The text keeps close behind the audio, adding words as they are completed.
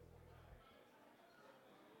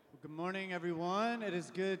Good morning, everyone. It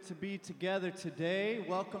is good to be together today.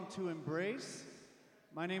 Welcome to Embrace.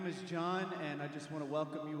 My name is John, and I just want to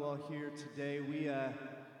welcome you all here today. We are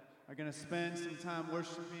going to spend some time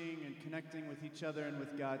worshiping and connecting with each other and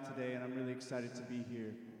with God today, and I'm really excited to be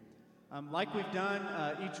here. Like we've done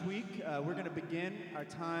each week, we're going to begin our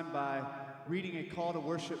time by reading a call to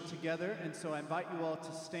worship together, and so I invite you all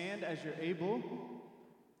to stand as you're able.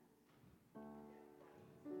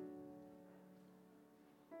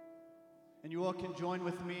 And you all can join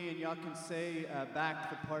with me, and y'all can say back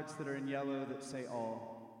the parts that are in yellow that say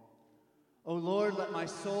all. O Lord, let my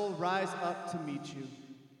soul rise up to meet you.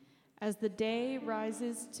 As the day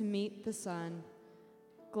rises to meet the sun,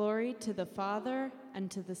 glory to the Father, and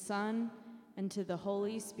to the Son, and to the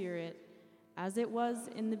Holy Spirit, as it was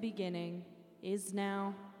in the beginning, is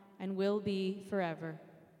now, and will be forever.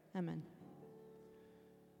 Amen.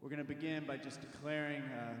 We're going to begin by just declaring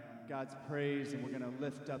God's praise, and we're going to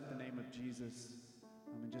lift up the name of Jesus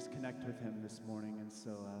and just connect with him this morning, and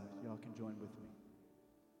so y'all can join with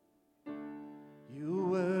me. You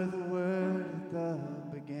were the Word at the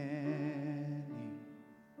beginning,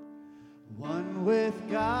 one with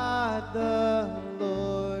God the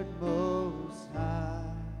Lord Most High.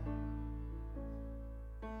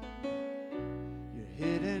 Your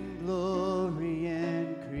hidden glory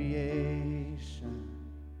in creation,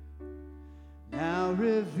 now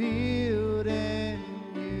revealed in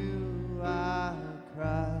you are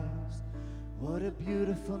Christ. What a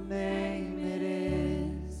beautiful name it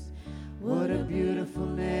is. What a beautiful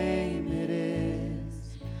name it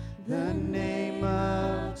is. The name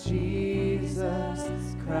of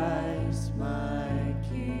Jesus Christ, my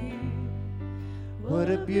King. What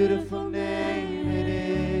a beautiful name it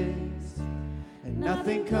is. And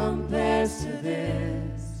nothing compares to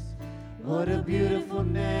this. What a beautiful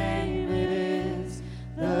name it is,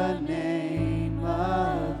 the name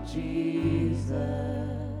of Jesus.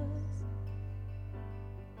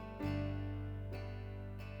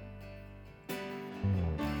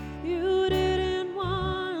 You didn't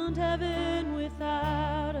want heaven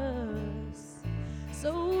without us,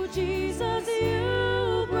 so Jesus,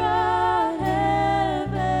 you brought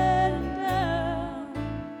heaven down.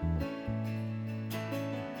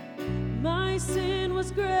 My sin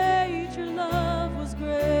was great, your love was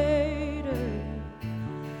greater.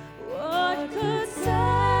 What could separate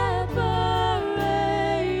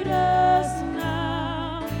us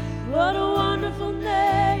now? What a wonderful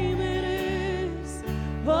name it is.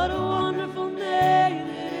 What a wonderful name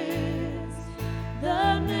it is.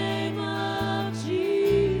 The name of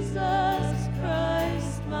Jesus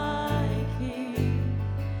Christ, my King.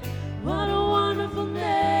 What a wonderful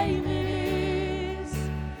name it is.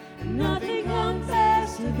 Nothing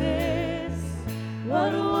compares to this.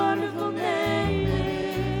 What a wonderful name it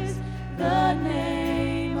is, the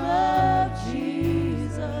name of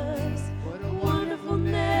Jesus. What a wonderful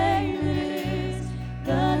name it is,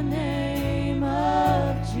 the name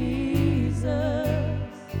of Jesus.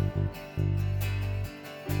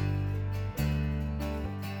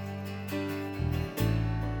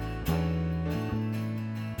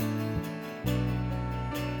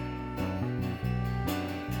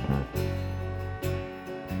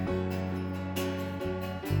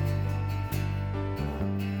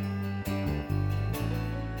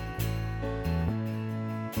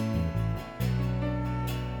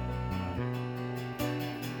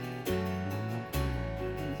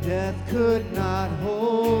 Death could not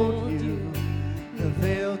hold you, the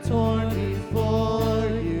veil torn before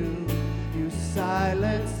you. You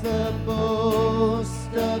silenced the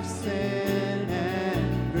boast of sin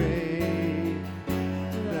and grave.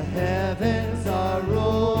 The heavens are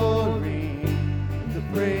roaring the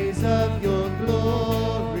praise of your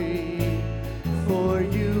glory, for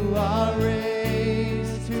you are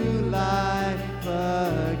raised to life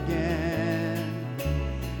again.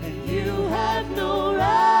 And you have no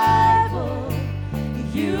rival,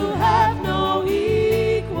 you have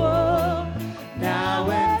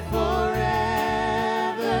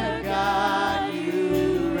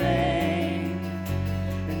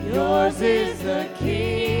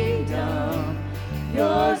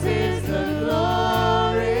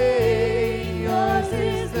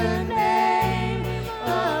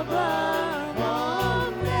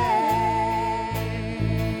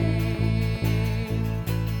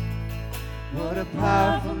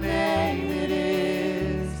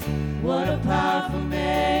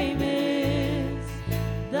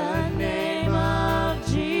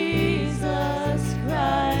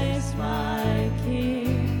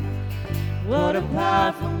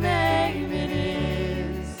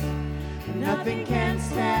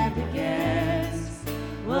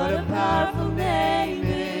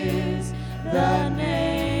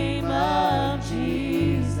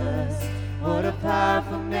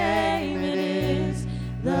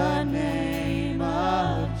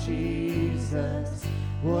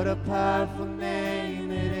a powerful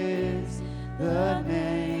name it is, the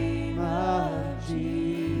name of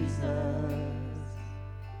Jesus.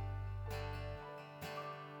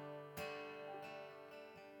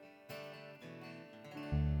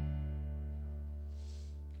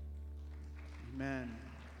 Amen.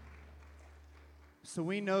 So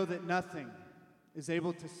we know that nothing is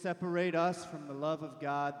able to separate us from the love of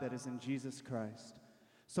God that is in Jesus Christ.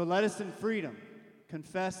 So let us in freedom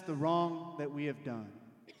confess the wrong that we have done.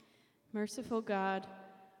 Merciful God,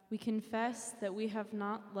 we confess that we have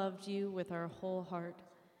not loved you with our whole heart.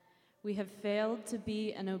 We have failed to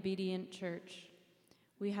be an obedient church.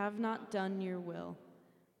 We have not done your will.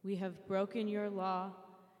 We have broken your law.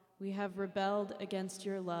 We have rebelled against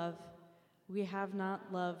your love. We have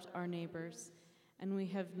not loved our neighbors, and we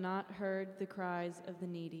have not heard the cries of the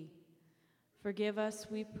needy. Forgive us,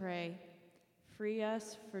 we pray. Free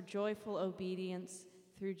us for joyful obedience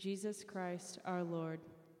through Jesus Christ our Lord.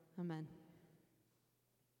 Amen.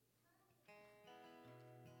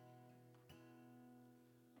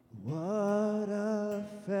 What a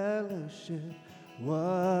fellowship,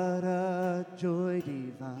 what a joy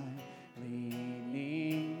divine,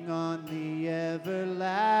 leaning on the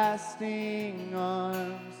everlasting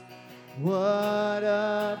arms. What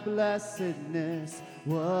a blessedness,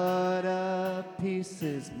 what a peace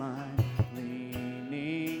is mine,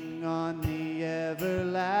 leaning on the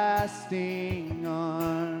everlasting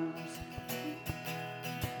arms.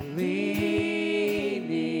 Leaning,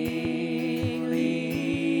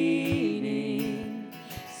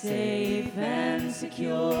 safe and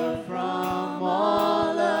secure from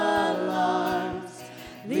all alarms.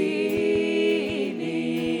 Leaning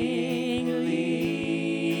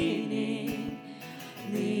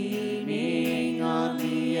on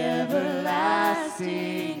the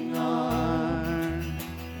everlasting arm.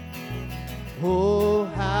 Oh,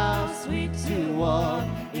 how sweet to walk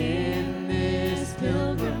in this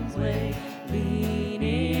pilgrim's way,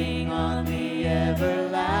 leaning on the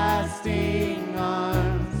everlasting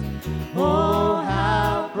arms. Oh,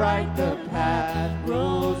 how bright the path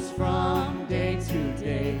grows from day to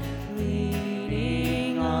day,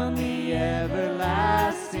 leaning on the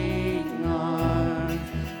everlasting arms.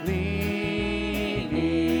 Leaning,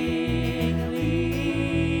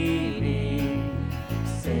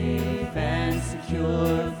 safe and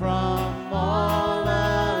secure from all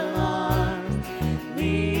alarms.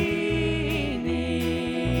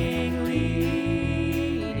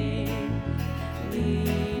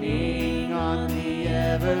 Leaning on the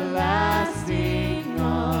everlasting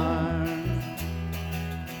arms.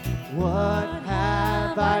 What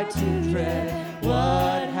have I to dread?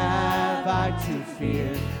 What have I to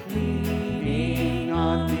fear? Leaning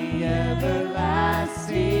on the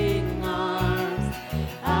everlasting arms.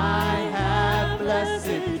 I have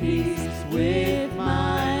blessed peace with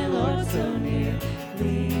my Lord so near,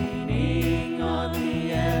 leaning on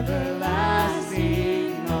the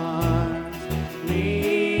everlasting arms.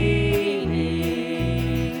 Leaning,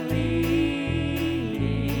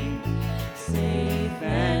 safe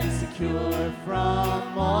and secure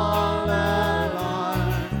from all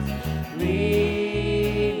alarms. Leaning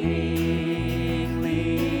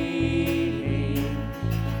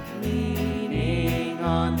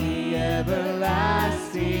on the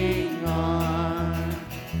everlasting arms.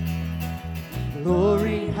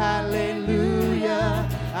 Glory, hallelujah,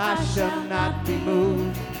 I shall not be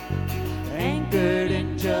moved. Anchored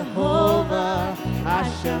in Jehovah, I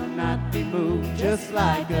shall not be moved. Just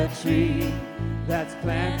like a tree that's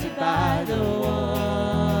planted by the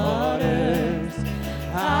waters,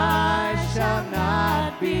 I shall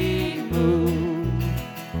not be moved.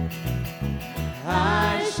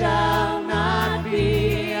 I shall not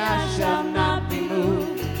be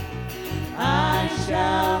moved. I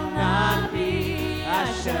shall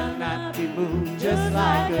not be moved. Just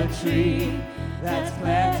like a tree that's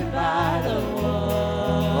planted by the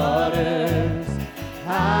waters,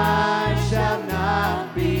 I shall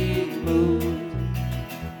not be moved.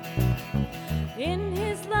 In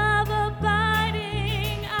his love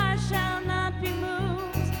abiding, I shall not be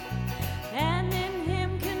moved. And in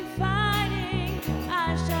him confiding,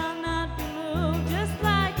 I shall not be moved. Just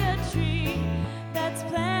like a tree that's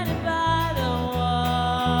planted by the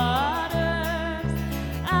waters,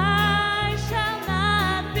 I shall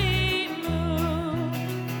not be moved.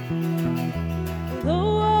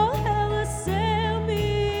 Though all hell assail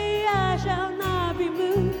me, I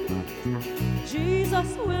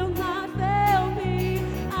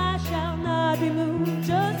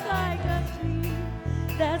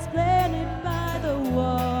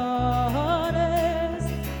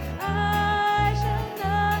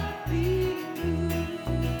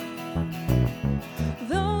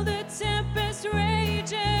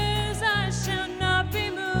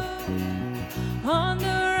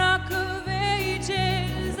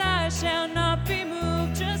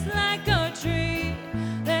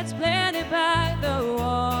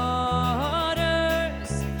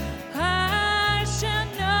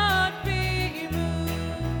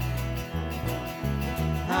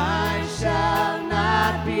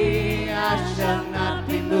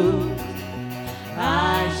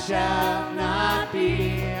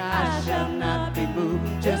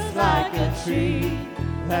tree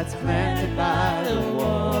that's planted by the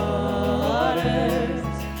waters.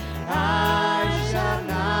 I shall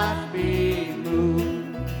not be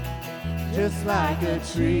moved. Just like a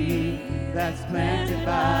tree that's planted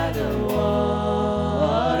by the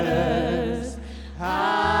waters,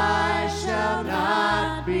 I shall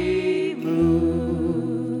not be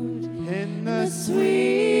moved. In the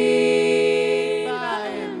sweet by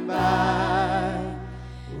and by,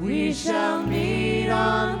 we shall meet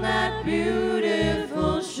on that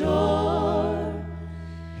beautiful shore.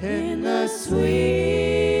 In the sweet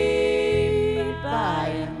by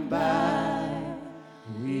and by,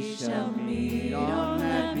 we shall meet on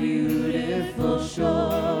that beautiful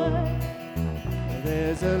shore.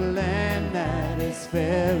 There's a land that is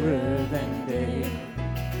fairer than day,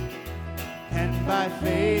 and by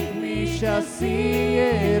faith we shall see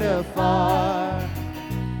it afar.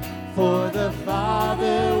 For the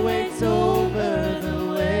Father waits over the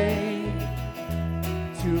way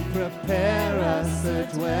to prepare us a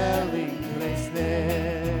dwelling place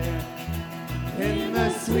there. In the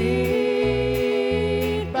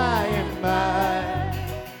sweet by and by,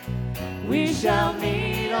 we shall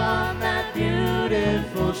meet on that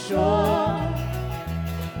beautiful shore.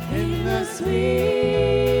 In the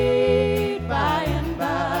sweet by and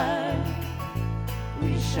by,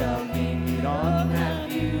 we shall meet on that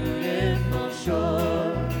beautiful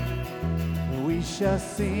shore. We shall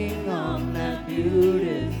sing on that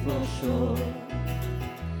beautiful shore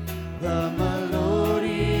the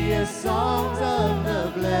melodious songs of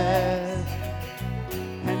the blessed,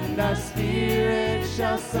 and our spirit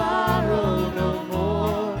shall sorrow no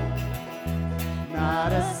more.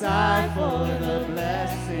 Not a sigh for the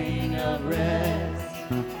blessing of rest.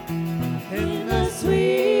 In the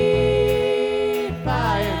sweet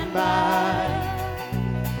by and by,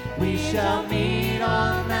 we shall meet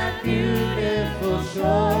on that beautiful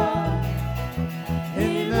shore.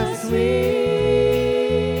 In the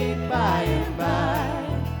sweet by and by,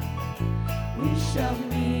 we shall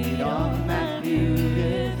meet on that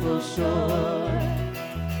beautiful shore.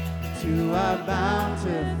 To our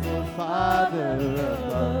bountiful Father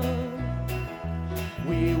above,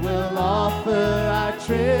 we will offer our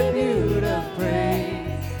tribute of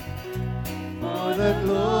praise for the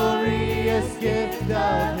glorious gift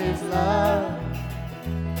of His love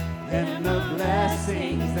and the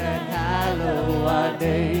blessings that hallow our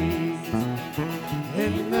days.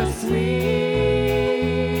 In the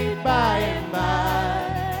sweet by and by,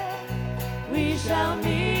 we shall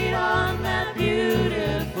meet on that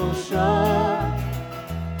beautiful shore.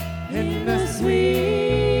 In the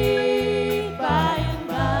sweet by and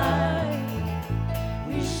by,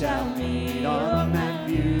 we shall meet on that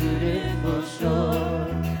beautiful shore.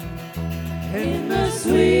 In the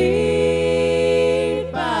sweet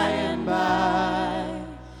by and by,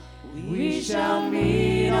 we shall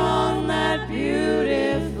meet on that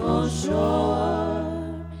beautiful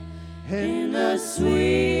shore. In the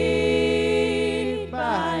sweet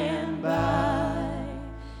by and by,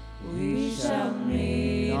 we shall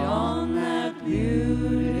meet on that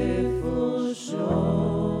beautiful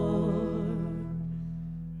shore.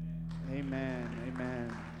 Amen.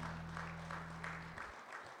 Amen.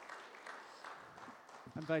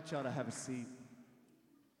 I invite y'all to have a seat.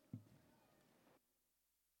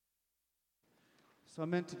 So I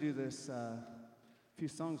meant to do this a few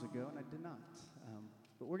songs ago, and I did not.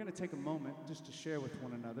 But we're going to take a moment just to share with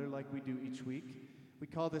one another like we do each week. We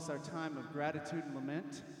call this our time of gratitude and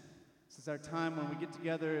lament. This is our time when we get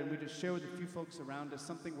together and we just share with a few folks around us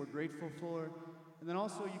something we're grateful for. And then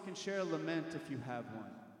also you can share a lament if you have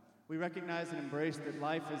one. We recognize and embrace that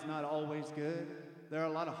life is not always good. There are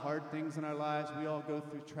a lot of hard things in our lives. We all go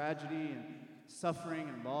through tragedy and suffering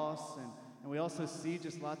and loss, and we also see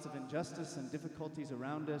just lots of injustice and difficulties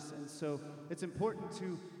around us. And so it's important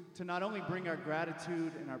to not only bring our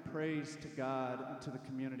gratitude and our praise to God and to the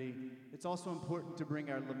community, it's also important to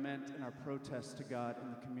bring our lament and our protest to God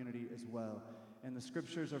and the community as well. And the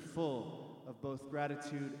scriptures are full of both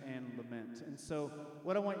gratitude and lament. And so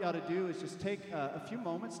what I want y'all to do is just take a few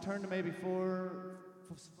moments, turn to maybe four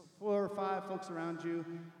or five folks around you,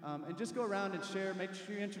 and just go around and share. Make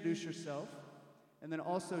sure you introduce yourself, and then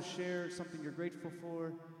also share something you're grateful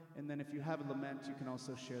for. And then if you have a lament, you can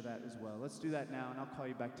also share that as well. Let's do that now, and I'll call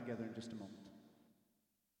you back together in just a moment.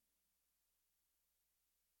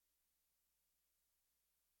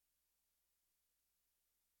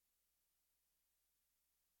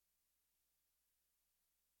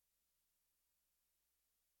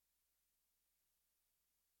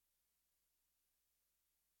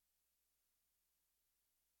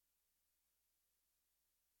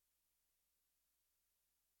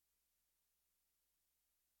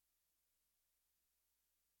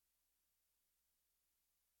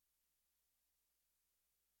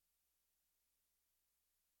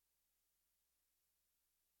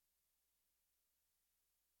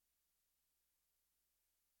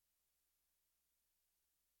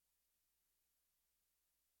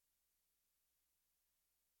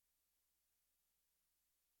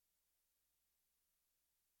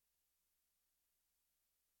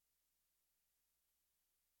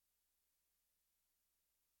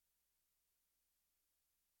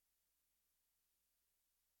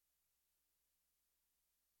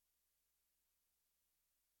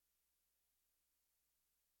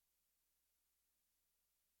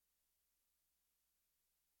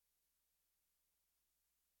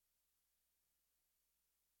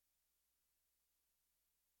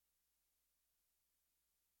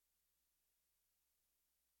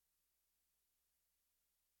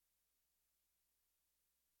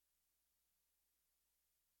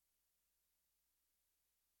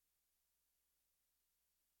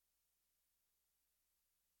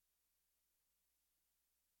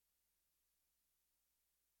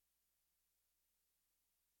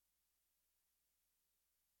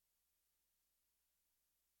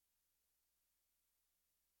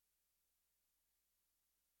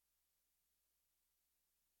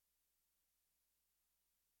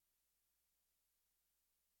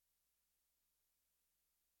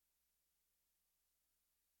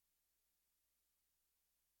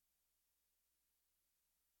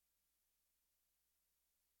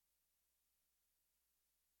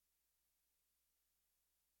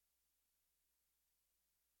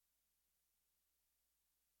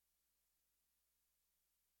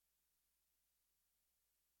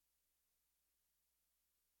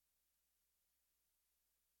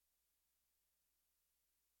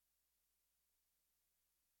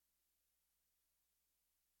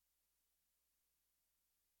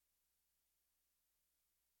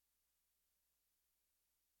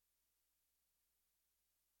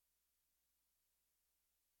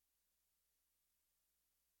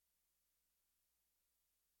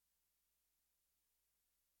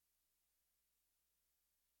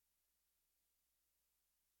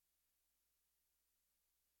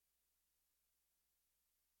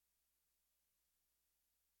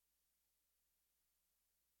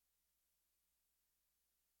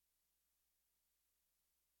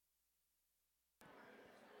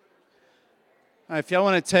 If y'all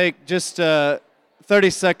want to take just 30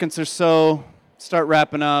 seconds or so, start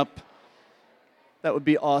wrapping up, that would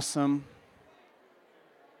be awesome.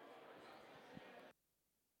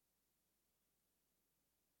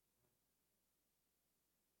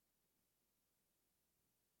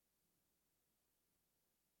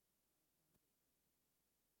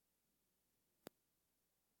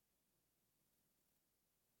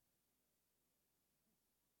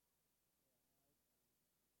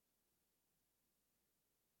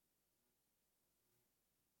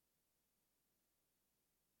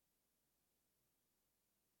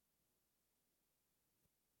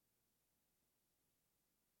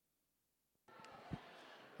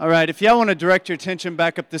 All right, if y'all want to direct your attention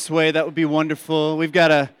back up this way, that would be wonderful. We've got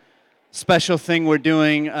a special thing we're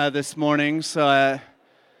doing this morning, so I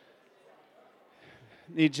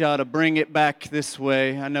need y'all to bring it back this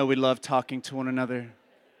way. I know we love talking to one another.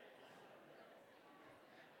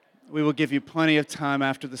 We will give you plenty of time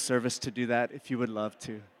after the service to do that if you would love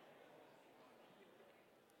to.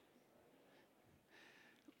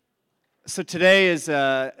 So today is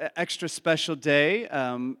an extra special day.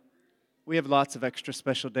 We have lots of extra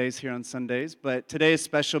special days here on Sundays, but today is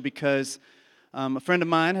special because a friend of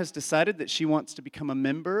mine has decided that she wants to become a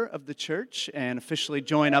member of the church and officially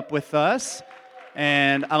join up with us.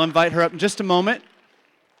 And I'll invite her up in just a moment.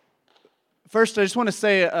 First, I just want to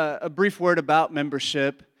say a brief word about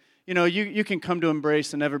membership. You know, you can come to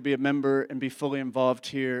Embrace and never be a member and be fully involved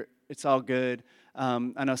here. It's all good.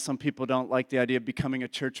 I know some people don't like the idea of becoming a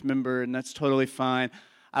church member, and that's totally fine.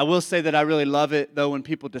 I will say that I really love it, though, when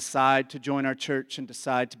people decide to join our church and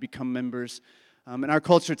decide to become members. In our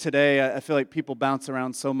culture today, I feel like people bounce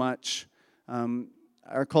around so much.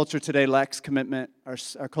 Our culture today lacks commitment.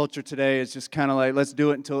 Our culture today is just kind of like, let's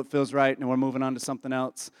do it until it feels right, and we're moving on to something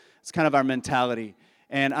else. It's kind of our mentality.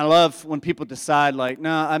 And I love when people decide, like, no,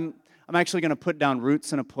 I'm actually going to put down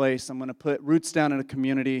roots in a place. I'm going to put roots down in a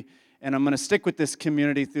community, and I'm going to stick with this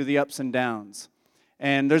community through the ups and downs.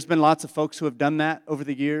 And there's been lots of folks who have done that over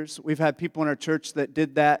the years. We've had people in our church that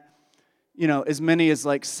did that, you know, as many as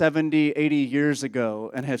like 70, 80 years ago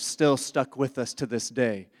and have still stuck with us to this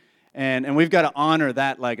day. And we've got to honor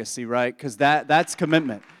that legacy, right? Because that's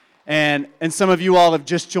commitment. And some of you all have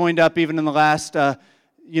just joined up even in the last,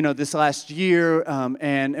 this last year,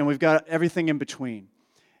 and we've got everything in between.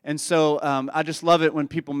 And so I just love it when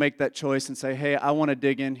people make that choice and say, hey, I want to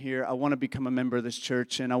dig in here. I want to become a member of this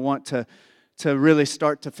church, and I want to really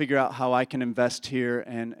start to figure out how I can invest here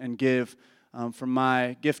and give from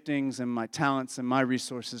my giftings and my talents and my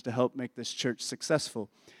resources to help make this church successful.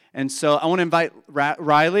 And so I want to invite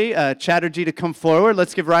Riley Chatterjee to come forward.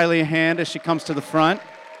 Let's give Riley a hand as she comes to the front.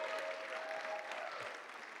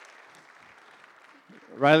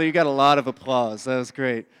 Riley, you got a lot of applause. That was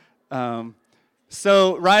great.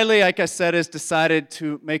 So Riley, like I said, has decided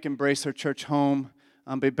to make Embrace her church home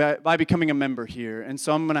by becoming a member here. And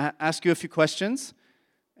so I'm going to ask you a few questions.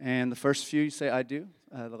 And the first few you say, I do.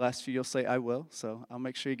 The last few you'll say, I will. So I'll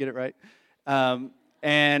make sure you get it right. And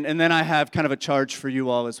then I have kind of a charge for you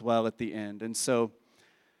all as well at the end. And so,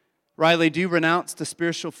 Riley, do you renounce the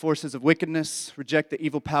spiritual forces of wickedness, reject the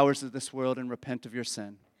evil powers of this world, and repent of your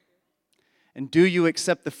sin? And do you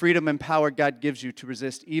accept the freedom and power God gives you to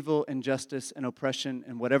resist evil, injustice, and oppression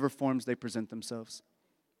in whatever forms they present themselves?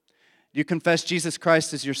 Do you confess Jesus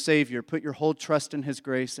Christ as your Savior, put your whole trust in His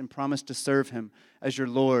grace, and promise to serve Him as your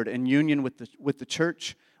Lord in union with the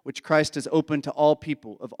church, which Christ has opened to all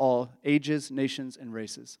people of all ages, nations, and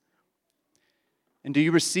races? And do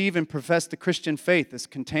you receive and profess the Christian faith as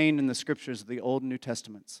contained in the Scriptures of the Old and New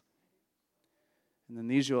Testaments? And then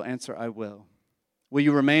these you'll answer, I will. Will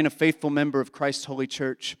you remain a faithful member of Christ's holy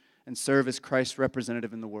church and serve as Christ's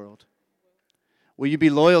representative in the world? Will you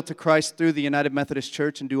be loyal to Christ through the United Methodist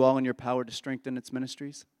Church and do all in your power to strengthen its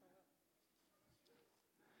ministries?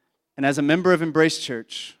 And as a member of Embrace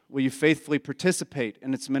Church, will you faithfully participate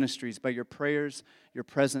in its ministries by your prayers, your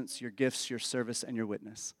presence, your gifts, your service, and your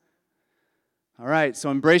witness? All right,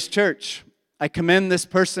 so Embrace Church, I commend this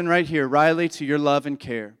person right here, Riley, to your love and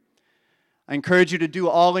care. I encourage you to do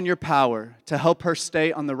all in your power to help her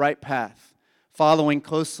stay on the right path, following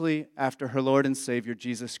closely after her Lord and Savior,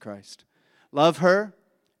 Jesus Christ. Love her,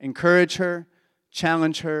 encourage her,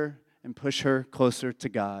 challenge her, and push her closer to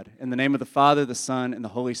God. In the name of the Father, the Son, and the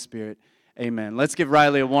Holy Spirit, amen. Let's give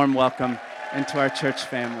Riley a warm welcome into our church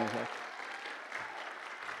family.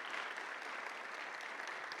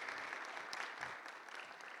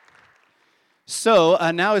 So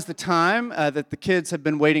now is the time that the kids have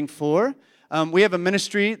been waiting for. We have a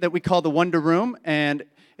ministry that we call the Wonder Room, and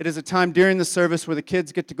it is a time during the service where the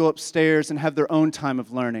kids get to go upstairs and have their own time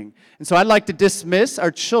of learning. And so I'd like to dismiss our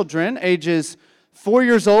children, ages 4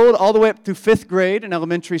 years old all the way up through 5th grade in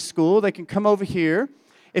elementary school. They can come over here.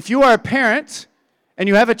 If you are a parent and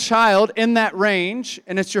you have a child in that range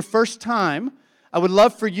and it's your first time, I would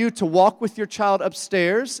love for you to walk with your child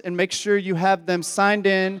upstairs and make sure you have them signed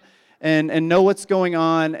in and know what's going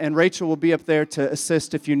on. And Rachel will be up there to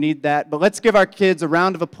assist if you need that. But let's give our kids a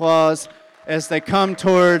round of applause as they come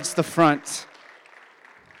towards the front.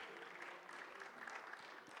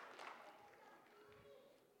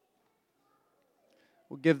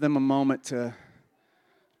 We'll give them a moment to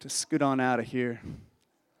scoot on out of here.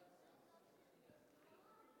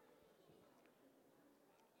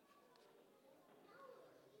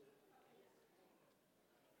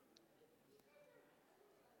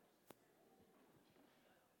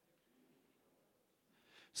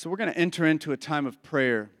 So we're going to enter into a time of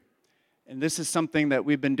prayer. And this is something that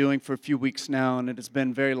we've been doing for a few weeks now, and it has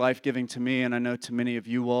been very life-giving to me, and I know to many of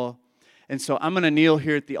you all. And so I'm going to kneel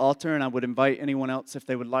here at the altar, and I would invite anyone else, if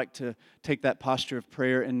they would like to take that posture of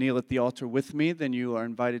prayer and kneel at the altar with me, then you are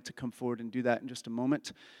invited to come forward and do that in just a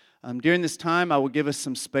moment. During this time, I will give us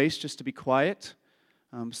some space just to be quiet.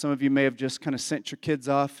 Some of you may have just kind of sent your kids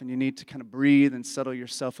off, and you need to kind of breathe and settle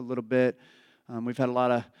yourself a little bit. We've had a lot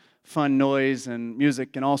of fun noise and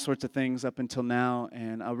music and all sorts of things up until now,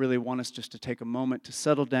 and I really want us just to take a moment to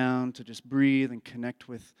settle down, to just breathe and connect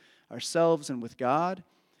with ourselves and with God.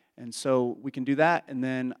 And so we can do that, and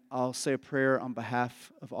then I'll say a prayer on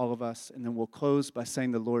behalf of all of us, and then we'll close by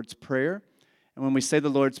saying the Lord's Prayer. And when we say the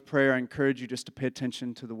Lord's Prayer, I encourage you just to pay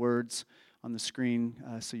attention to the words on the screen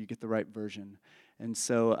so you get the right version. And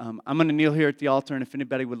so I'm going to kneel here at the altar, and if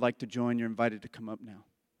anybody would like to join, you're invited to come up now.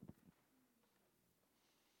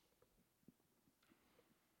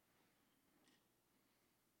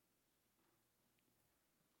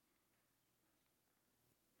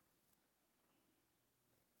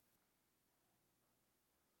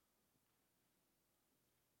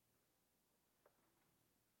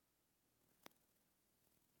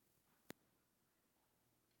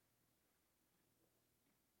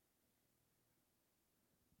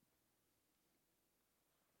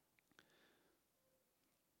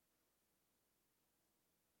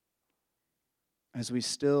 As we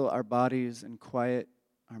still our bodies and quiet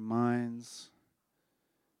our minds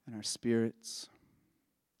and our spirits,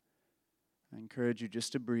 I encourage you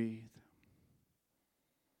just to breathe.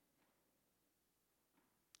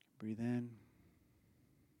 Breathe in,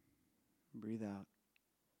 breathe out.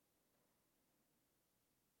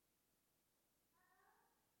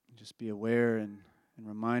 And just be aware and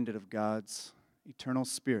reminded of God's eternal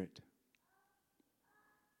Spirit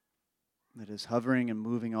that is hovering and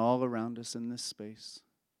moving all around us in this space,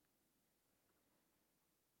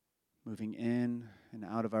 moving in and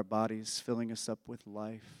out of our bodies, filling us up with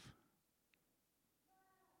life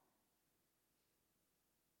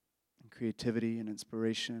and creativity and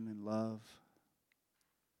inspiration and love,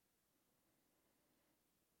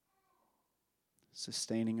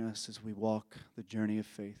 sustaining us as we walk the journey of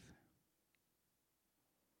faith.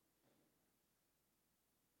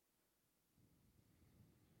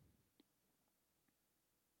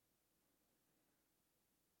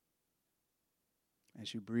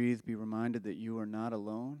 As you breathe, be reminded that you are not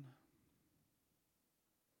alone.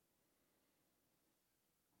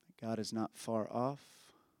 That God is not far off.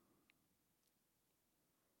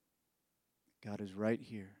 God is right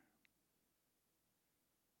here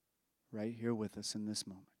with us in this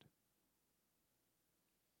moment.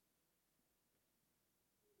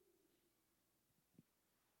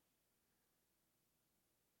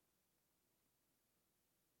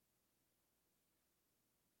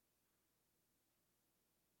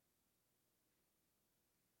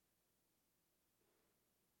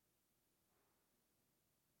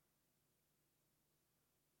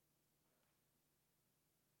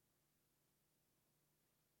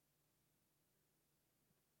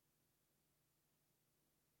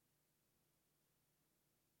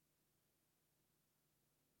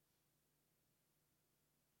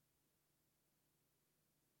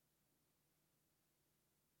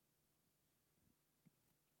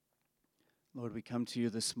 Lord, we come to you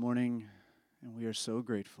this morning, and we are so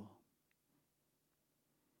grateful.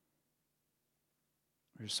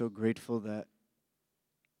 We're so grateful that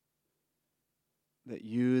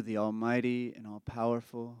you, the Almighty and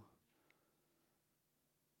all-powerful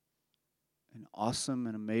and awesome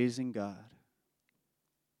and amazing God,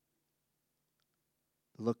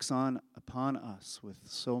 looks upon us with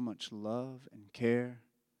so much love and care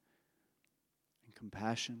and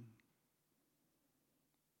compassion.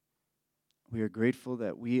 We are grateful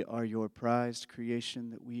that we are your prized creation,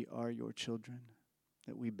 that we are your children,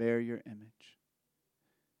 that we bear your image.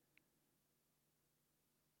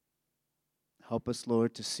 Help us,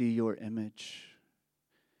 Lord, to see your image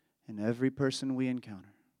in every person we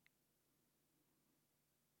encounter.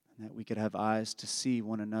 And that we could have eyes to see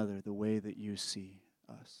one another the way that you see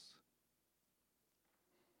us.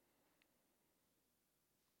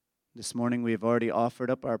 This morning we have already offered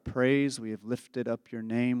up our praise. We have lifted up your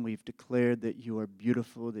name. We've declared that you are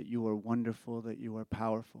beautiful, that you are wonderful, that you are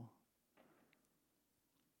powerful.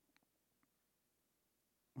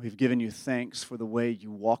 We've given you thanks for the way you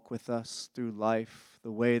walk with us through life,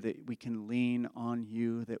 the way that we can lean on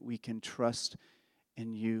you, that we can trust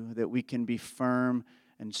in you, that we can be firm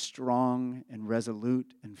and strong and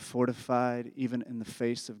resolute and fortified, even in the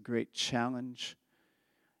face of great challenge.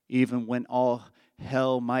 Even when all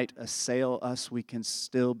hell might assail us, we can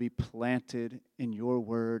still be planted in your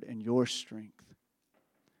word and your strength.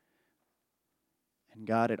 And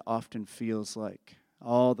God, it often feels like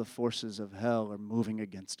all the forces of hell are moving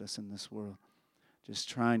against us in this world, just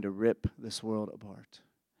trying to rip this world apart.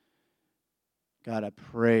 God, I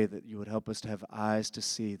pray that you would help us to have eyes to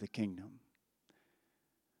see the kingdom.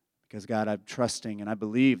 Because, God, I'm trusting and I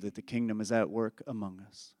believe that the kingdom is at work among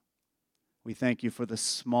us. We thank you for the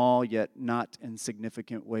small yet not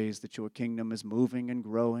insignificant ways that your kingdom is moving and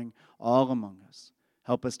growing all among us.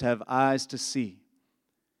 Help us to have eyes to see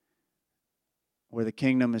where the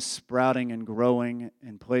kingdom is sprouting and growing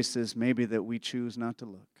in places maybe that we choose not to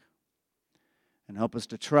look. And help us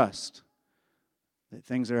to trust that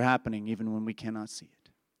things are happening even when we cannot see it.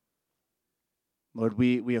 Lord,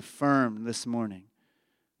 we affirm this morning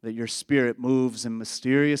that your Spirit moves in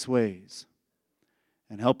mysterious ways.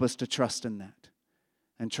 And help us to trust in that.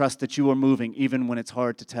 And trust that you are moving even when it's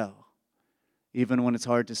hard to tell. Even when it's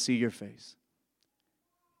hard to see your face.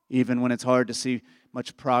 Even when it's hard to see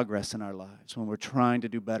much progress in our lives. When we're trying to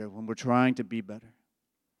do better. When we're trying to be better.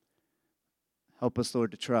 Help us,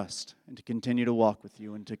 Lord, to trust and to continue to walk with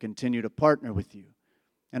you and to continue to partner with you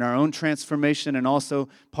in our own transformation and also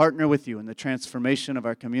partner with you in the transformation of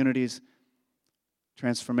our communities,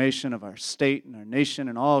 transformation of our state and our nation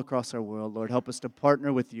and all across our world. Lord, help us to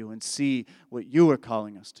partner with you and see what you are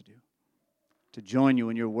calling us to do, to join you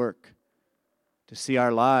in your work, to see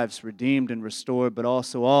our lives redeemed and restored, but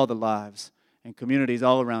also all the lives and communities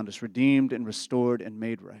all around us redeemed and restored and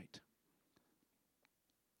made right.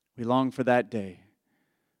 We long for that day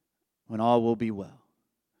when all will be well.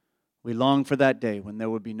 We long for that day when there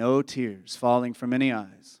will be no tears falling from any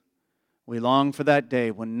eyes. We long for that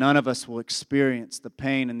day when none of us will experience the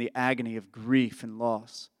pain and the agony of grief and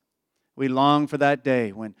loss. We long for that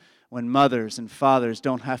day when mothers and fathers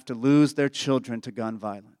don't have to lose their children to gun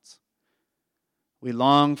violence. We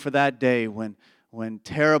long for that day when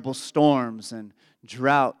terrible storms and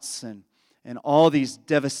droughts and all these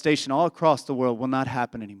devastation all across the world will not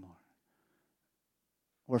happen anymore.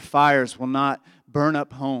 Where fires will not burn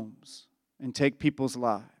up homes and take people's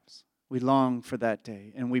lives. We long for that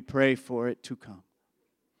day, and we pray for it to come.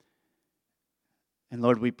 And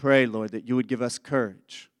Lord, we pray, Lord, that you would give us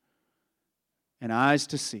courage and eyes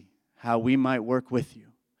to see how we might work with you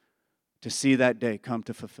to see that day come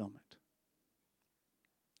to fulfillment.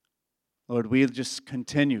 Lord, we just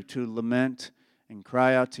continue to lament and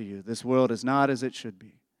cry out to you. This world is not as it should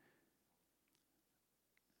be.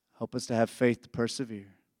 Help us to have faith to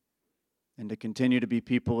persevere and to continue to be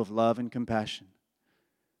people of love and compassion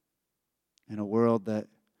in a world that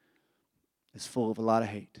is full of a lot of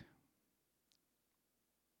hate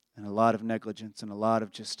and a lot of negligence and a lot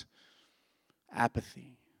of just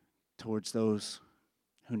apathy towards those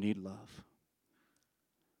who need love.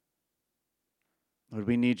 Lord,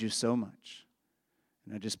 we need you so much.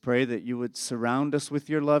 And I just pray that you would surround us with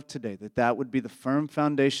your love today, that that would be the firm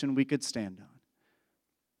foundation we could stand on.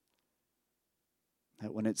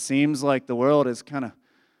 That when it seems like the world is kind of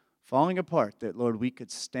falling apart, that, Lord, we could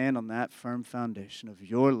stand on that firm foundation of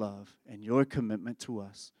your love and your commitment to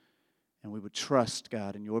us. And we would trust,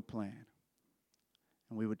 God, in your plan.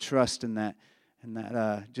 And we would trust in that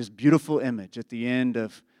just beautiful image at the end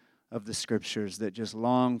of the Scriptures that just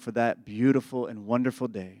long for that beautiful and wonderful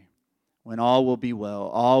day when all will be well,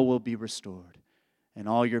 all will be restored, and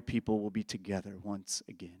all your people will be together once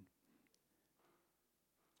again.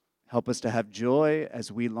 Help us to have joy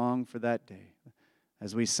as we long for that day,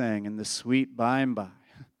 as we sang in the sweet by and by.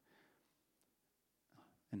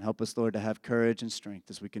 And help us, Lord, to have courage and strength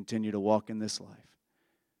as we continue to walk in this life.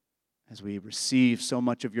 As we receive so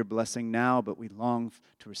much of your blessing now, but we long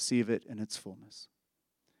to receive it in its fullness.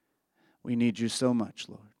 We need you so much,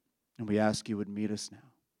 Lord, and we ask you would meet us now.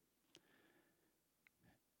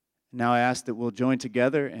 Now I ask that we'll join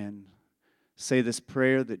together and say this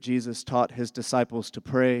prayer that Jesus taught his disciples to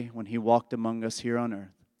pray when he walked among us here on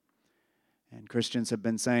earth. And Christians have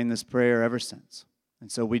been saying this prayer ever since.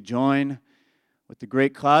 And so we join with the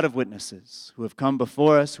great cloud of witnesses who have come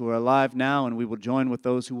before us, who are alive now, and we will join with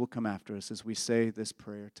those who will come after us as we say this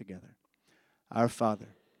prayer together. Our Father,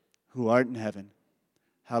 who art in heaven,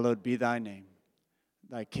 hallowed be thy name.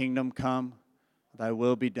 Thy kingdom come, thy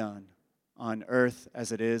will be done, on earth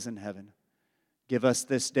as it is in heaven. Give us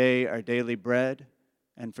this day our daily bread,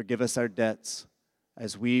 and forgive us our debts,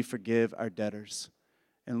 as we forgive our debtors.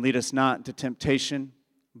 And lead us not into temptation,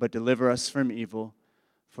 but deliver us from evil.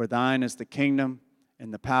 For thine is the kingdom,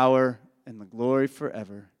 and the power, and the glory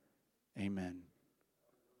forever. Amen.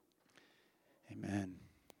 Amen.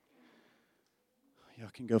 Y'all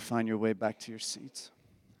can go find your way back to your seats.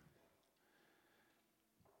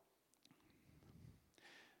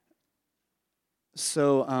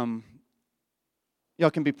 So,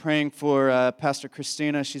 y'all can be praying for Pastor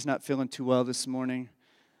Christina. She's not feeling too well this morning.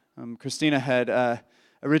 Christina had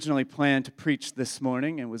originally planned to preach this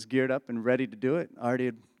morning and was geared up and ready to do it. Already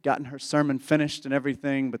had gotten her sermon finished and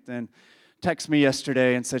everything, but then texted me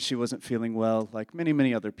yesterday and said she wasn't feeling well, like many,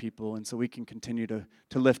 many other people. And so we can continue to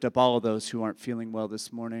lift up all of those who aren't feeling well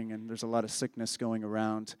this morning. And there's a lot of sickness going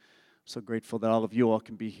around. I'm so grateful that all of you all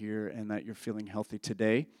can be here and that you're feeling healthy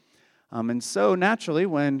today. And so naturally,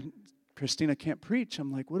 when Christina can't preach,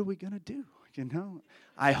 I'm like, what are we going to do? You know,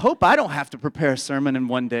 I hope I don't have to prepare a sermon in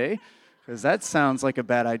one day, because that sounds like a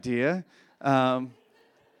bad idea. But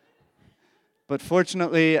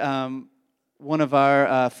fortunately, one of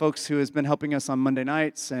our folks who has been helping us on Monday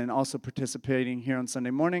nights and also participating here on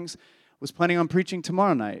Sunday mornings was planning on preaching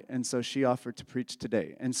tomorrow night, and so she offered to preach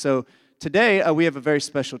today. And so today, we have a very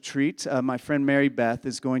special treat. My friend Mary Beth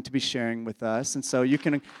is going to be sharing with us, and so you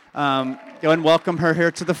can go and welcome her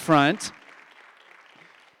here to the front.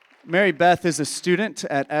 Mary Beth is a student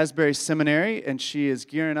at Asbury Seminary, and she is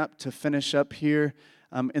gearing up to finish up here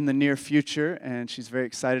in the near future, and she's very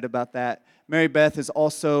excited about that. Mary Beth is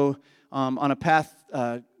also on a path,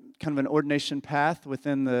 kind of an ordination path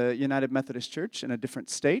within the United Methodist Church in a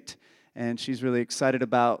different state, and she's really excited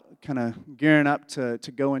about kind of gearing up to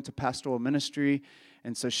go into pastoral ministry.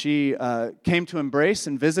 And so she came to Embrace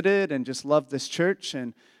and visited and just loved this church.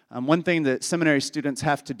 And one thing that seminary students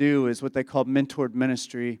have to do is what they call mentored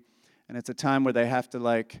ministry. And it's a time where they have to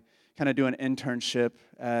kind of do an internship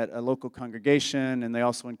at a local congregation, and they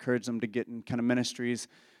also encourage them to get in kind of ministries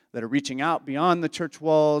that are reaching out beyond the church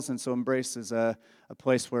walls. And so Embrace is a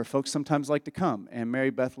place where folks sometimes like to come. And Mary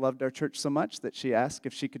Beth loved our church so much that she asked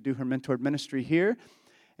if she could do her mentored ministry here.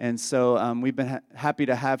 And so we've been happy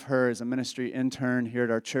to have her as a ministry intern here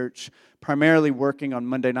at our church, primarily working on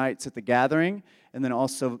Monday nights at the gathering, and then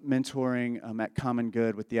also mentoring at Common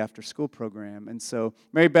Good with the after-school program. And so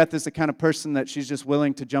Mary Beth is the kind of person that she's just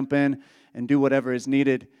willing to jump in and do whatever is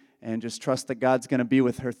needed and just trust that God's going to be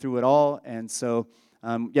with her through it all. And so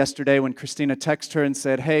yesterday when Christina texted her and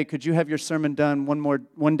said, hey, could you have your sermon done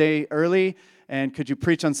one day early, and could you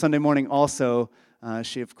preach on Sunday morning also?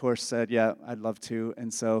 She, of course, said, yeah, I'd love to.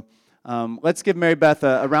 And so let's give Mary Beth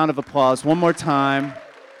a round of applause one more time.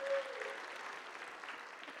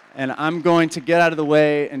 And I'm going to get out of the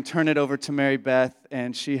way and turn it over to Mary Beth,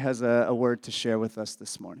 and she has a word to share with us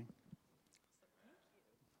this morning.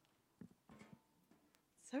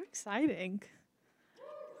 So exciting.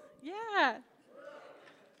 Yeah.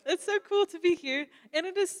 It's so cool to be here. And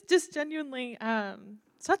it is just genuinely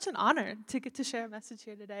such an honor to get to share a message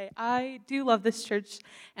here today. I do love this church,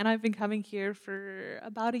 and I've been coming here for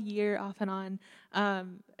about a year off and on.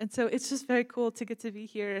 And so it's just very cool to get to be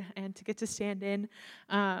here and to get to stand in.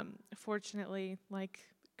 Fortunately, like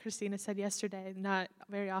Christina said yesterday, not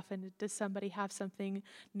very often does somebody have something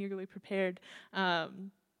nearly prepared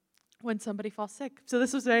when somebody falls sick. So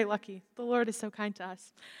this was very lucky. The Lord is so kind to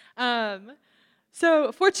us.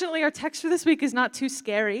 So fortunately, our text for this week is not too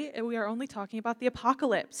scary. We are only talking about the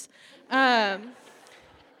apocalypse. And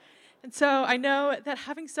so I know that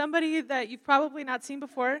having somebody that you've probably not seen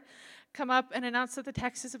before come up and announce that the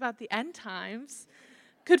text is about the end times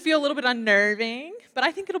could feel a little bit unnerving, but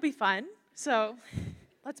I think it'll be fun. So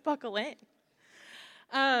let's buckle in.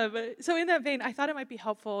 So in that vein, I thought it might be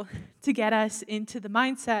helpful to get us into the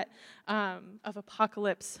mindset of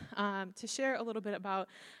apocalypse, to share a little bit about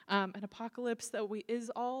an apocalypse that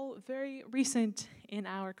is all very recent in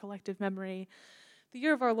our collective memory, the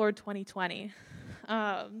year of our Lord 2020.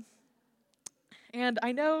 And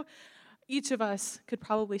I know each of us could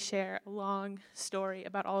probably share a long story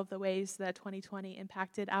about all of the ways that 2020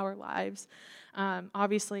 impacted our lives.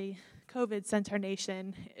 Obviously, COVID sent our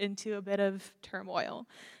nation into a bit of turmoil.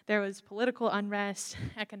 There was political unrest,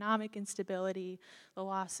 economic instability, the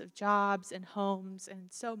loss of jobs and homes, and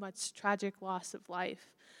so much tragic loss of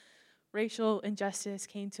life. racial injustice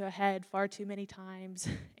came to a head far too many times,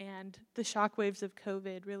 and the shockwaves of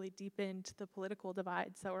COVID really deepened the political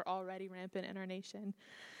divides that were already rampant in our nation.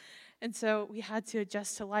 And so we had to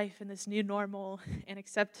adjust to life in this new normal and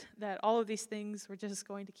accept that all of these things were just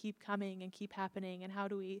going to keep coming and keep happening, and how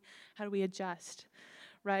do we adjust,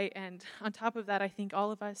 right? And on top of that, I think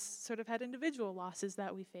all of us sort of had individual losses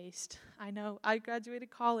that we faced. I know I graduated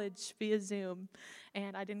college via Zoom,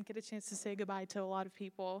 and I didn't get a chance to say goodbye to a lot of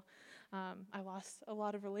people. I lost a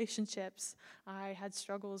lot of relationships. I had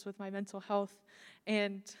struggles with my mental health,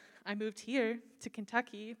 and I moved here to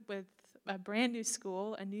Kentucky with a brand new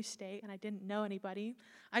school, a new state, and I didn't know anybody.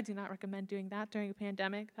 I do not recommend doing that during a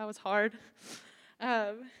pandemic. That was hard.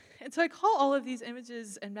 And so I call all of these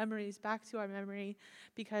images and memories back to our memory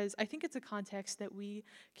because I think it's a context that we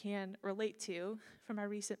can relate to from our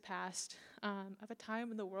recent past, of a time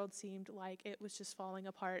when the world seemed like it was just falling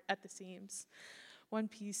apart at the seams, one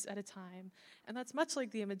piece at a time. And that's much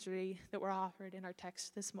like the imagery that we're offered in our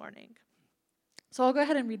text this morning. So I'll go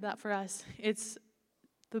ahead and read that for us. It's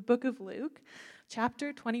the book of Luke,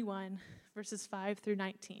 chapter 21, verses 5 through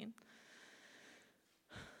 19.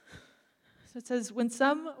 So it says, when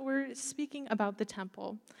some were speaking about the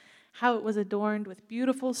temple, how it was adorned with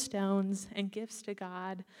beautiful stones and gifts to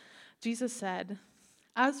God, Jesus said,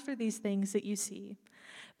 as for these things that you see,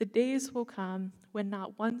 the days will come when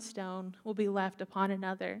not one stone will be left upon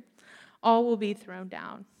another. All will be thrown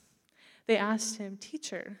down. They asked him,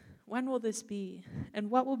 Teacher, when will this be? And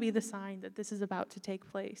what will be the sign that this is about to take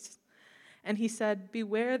place? And he said,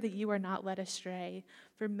 beware that you are not led astray,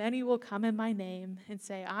 for many will come in my name and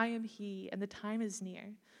say, I am he, and the time is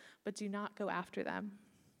near, but do not go after them.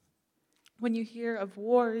 When you hear of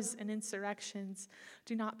wars and insurrections,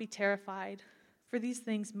 do not be terrified, for these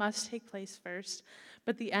things must take place first,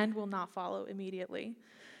 but the end will not follow immediately.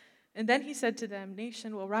 And then he said to them,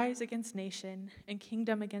 nation will rise against nation, and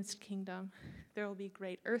kingdom against kingdom. There will be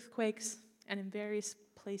great earthquakes, and in various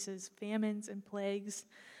places famines and plagues.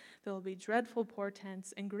 There will be dreadful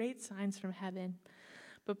portents and great signs from heaven.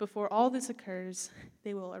 But before all this occurs,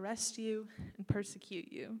 they will arrest you and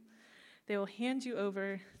persecute you. They will hand you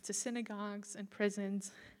over to synagogues and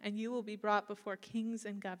prisons, and you will be brought before kings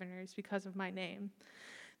and governors because of my name.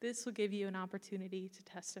 This will give you an opportunity to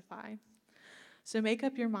testify. So make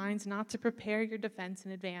up your minds not to prepare your defense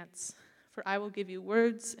in advance, for I will give you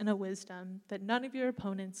words and a wisdom that none of your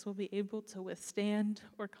opponents will be able to withstand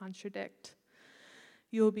or contradict.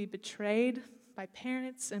 You will be betrayed by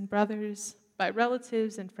parents and brothers, by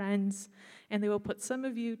relatives and friends, and they will put some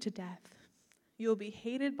of you to death. You will be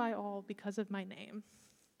hated by all because of my name,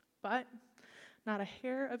 but not a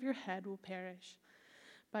hair of your head will perish.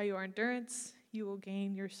 By your endurance, you will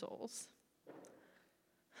gain your souls.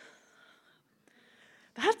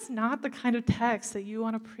 That's not the kind of text that you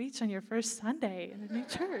want to preach on your first Sunday in a new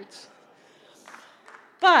church.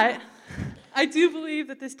 But I do believe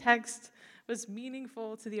that this text was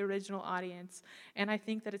meaningful to the original audience, and I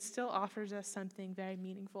think that it still offers us something very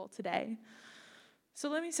meaningful today. So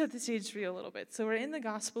let me set the stage for you a little bit. So we're in the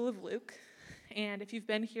Gospel of Luke, and if you've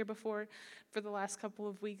been here before for the last couple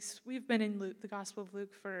of weeks, we've been in Luke, the Gospel of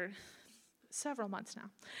Luke for several months now.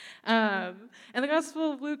 And the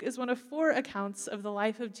Gospel of Luke is one of 4 accounts of the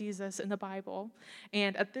life of Jesus in the Bible.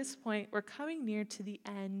 And at this point, we're coming near to the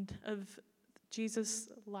end of Jesus'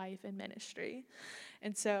 life and ministry.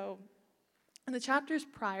 And so in the chapters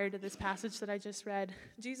prior to this passage that I just read,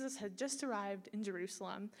 Jesus had just arrived in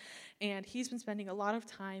Jerusalem, and he's been spending a lot of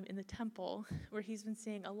time in the temple, where he's been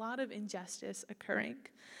seeing a lot of injustice occurring.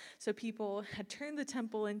 So people had turned the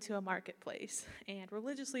temple into a marketplace, and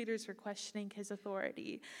religious leaders were questioning his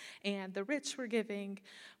authority, and the rich were giving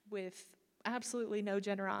with absolutely no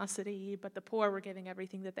generosity, but the poor were giving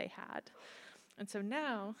everything that they had. And so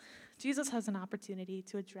now, Jesus has an opportunity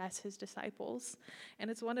to address his disciples, and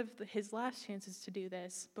it's one of his last chances to do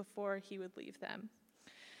this before he would leave them.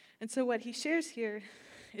 And so what he shares here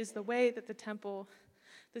is the way that the temple,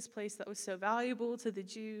 this place that was so valuable to the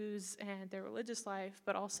Jews and their religious life,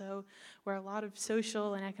 but also where a lot of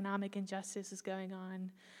social and economic injustice is going on,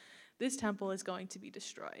 this temple is going to be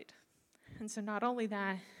destroyed. And so not only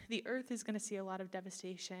that, the earth is going to see a lot of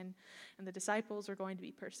devastation, and the disciples are going to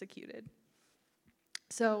be persecuted.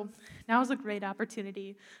 So now is a great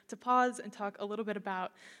opportunity to pause and talk a little bit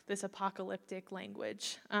about this apocalyptic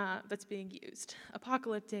language that's being used.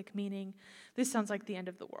 Apocalyptic meaning this sounds like the end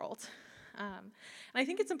of the world. And I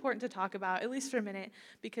think it's important to talk about, at least for a minute,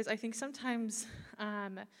 because I think sometimes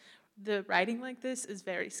the writing like this is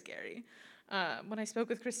very scary. When I spoke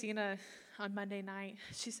with Christina on Monday night,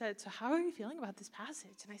 she said, so how are you feeling about this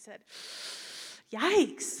passage? And I said,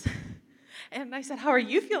 yikes. And I said, how are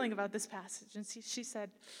you feeling about this passage? And she said,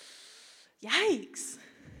 yikes.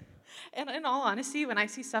 And in all honesty, when I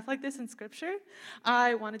see stuff like this in Scripture,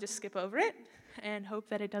 I want to just skip over it and hope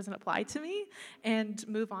that it doesn't apply to me and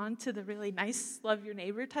move on to the really nice, love your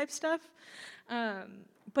neighbor type stuff.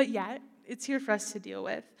 But yet, it's here for us to deal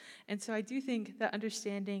with. And so I do think that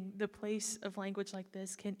understanding the place of language like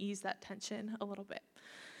this can ease that tension a little bit.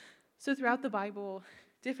 So throughout the Bible,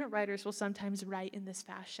 different writers will sometimes write in this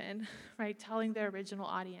fashion, right, telling their original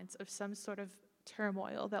audience of some sort of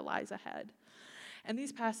turmoil that lies ahead. And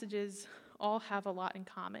these passages all have a lot in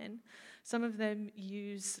common. Some of them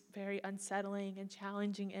use very unsettling and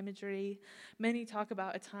challenging imagery. Many talk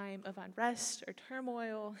about a time of unrest or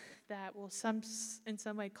turmoil that will in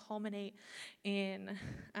some way culminate in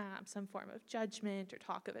some form of judgment or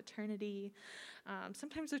talk of eternity.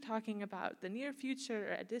 Sometimes they're talking about the near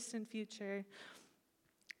future or a distant future.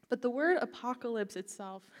 But the word apocalypse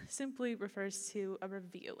itself simply refers to a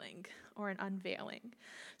revealing or an unveiling.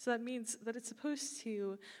 So that means that it's supposed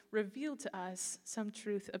to reveal to us some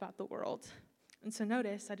truth about the world. And so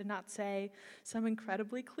notice, I did not say some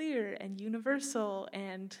incredibly clear and universal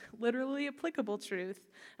and literally applicable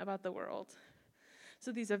truth about the world.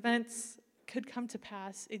 So these events could come to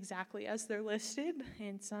pass exactly as they're listed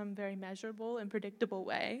in some very measurable and predictable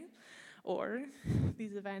way. Or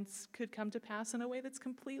these events could come to pass in a way that's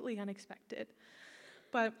completely unexpected.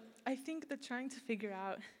 But I think that trying to figure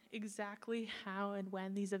out exactly how and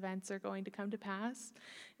when these events are going to come to pass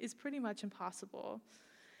is pretty much impossible.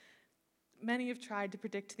 Many have tried to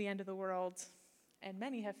predict the end of the world, and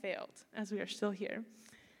many have failed, as we are still here.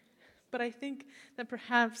 But I think that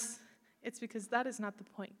perhaps it's because that is not the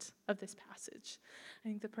point of this passage. I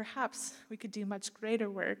think that perhaps we could do much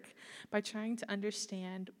greater work by trying to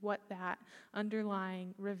understand what that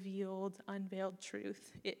underlying, revealed, unveiled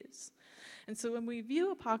truth is. And so when we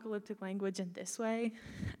view apocalyptic language in this way,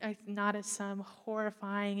 not as some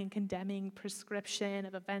horrifying and condemning prescription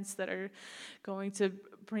of events that are going to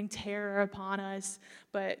bring terror upon us,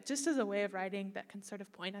 but just as a way of writing that can sort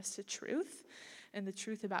of point us to truth and the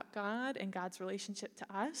truth about God and God's relationship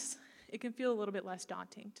to us, it can feel a little bit less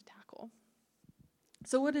daunting to tackle.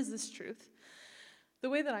 So what is this truth? The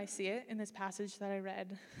way that I see it in this passage that I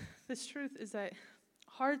read, this truth is that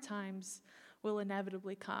hard times will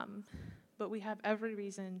inevitably come, but we have every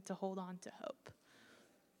reason to hold on to hope.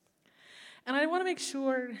 And I want to make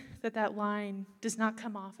sure that that line does not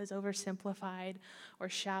come off as oversimplified or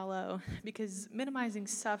shallow, because minimizing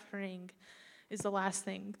suffering is the last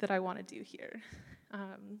thing that I want to do here.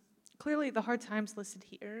 Clearly, the hard times listed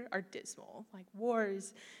here are dismal, like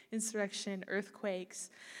wars, insurrection, earthquakes,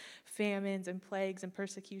 famines, and plagues, and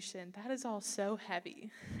persecution. That is all so heavy.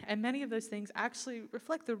 And many of those things actually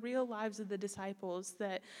reflect the real lives of the disciples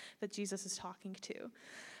that Jesus is talking to.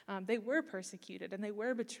 They were persecuted, and they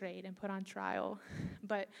were betrayed and put on trial.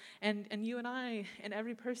 And you and I and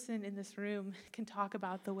every person in this room can talk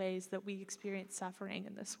about the ways that we experience suffering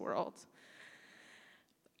in this world.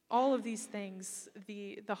 All of these things,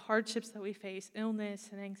 the hardships that we face, illness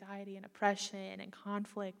and anxiety and oppression and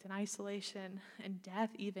conflict and isolation and death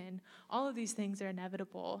even, all of these things are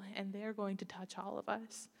inevitable, and they're going to touch all of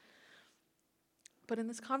us. But in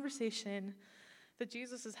this conversation that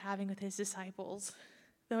Jesus is having with his disciples,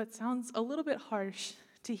 though it sounds a little bit harsh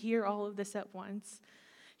to hear all of this at once,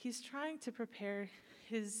 he's trying to prepare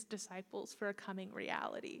his disciples for a coming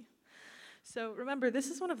reality. So remember, this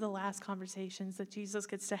is one of the last conversations that Jesus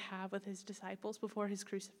gets to have with his disciples before his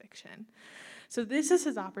crucifixion. So this is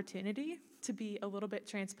his opportunity to be a little bit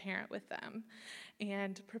transparent with them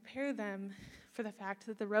and prepare them for the fact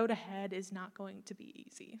that the road ahead is not going to be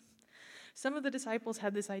easy. Some of the disciples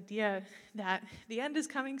had this idea that the end is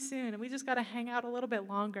coming soon and we just got to hang out a little bit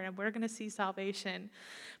longer and we're going to see salvation.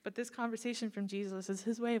 But this conversation from Jesus is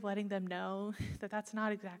his way of letting them know that that's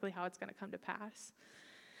not exactly how it's going to come to pass.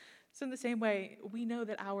 So in the same way, we know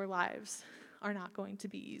that our lives are not going to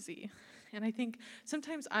be easy. And I think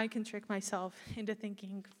sometimes I can trick myself into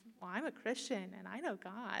thinking, well, I'm a Christian and I know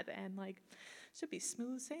God and it should be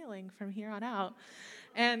smooth sailing from here on out.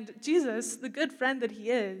 And Jesus, the good friend that he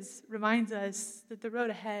is, reminds us that the road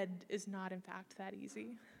ahead is not in fact that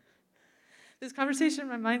easy. This conversation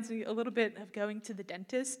reminds me a little bit of going to the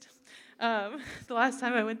dentist. The last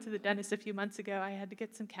time I went to the dentist a few months ago, I had to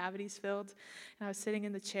get some cavities filled, and I was sitting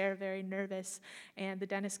in the chair very nervous, and the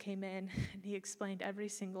dentist came in, and he explained every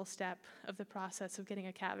single step of the process of getting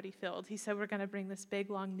a cavity filled. He said, we're going to bring this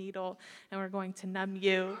big, long needle, and we're going to numb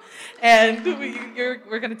you, and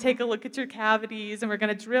we're going to take a look at your cavities, and we're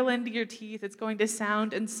going to drill into your teeth. It's going to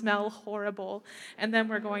sound and smell horrible, and then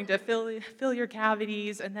we're going to fill your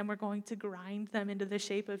cavities, and then we're going to grind them into the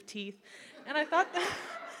shape of teeth. And I thought to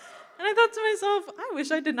myself, I wish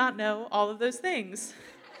I did not know all of those things.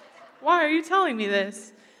 Why are you telling me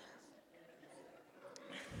this?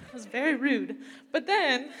 It was very rude. But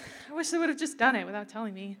then, I wish they would have just done it without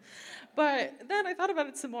telling me. But then I thought about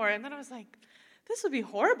it some more, and then I was like, this would be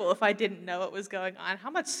horrible if I didn't know what was going on. How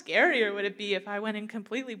much scarier would it be if I went in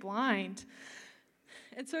completely blind?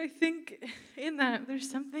 And so I think in that, there's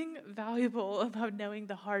something valuable about knowing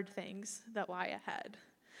the hard things that lie ahead.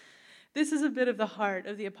 This is a bit of the heart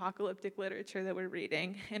of the apocalyptic literature that we're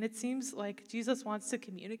reading, and it seems like Jesus wants to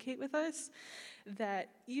communicate with us that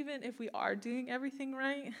even if we are doing everything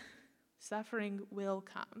right, suffering will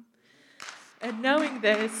come. And knowing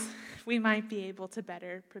this, we might be able to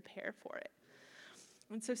better prepare for it.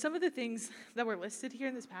 And so some of the things that were listed here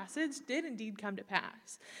in this passage did indeed come to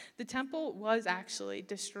pass. The temple was actually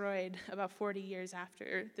destroyed about 40 years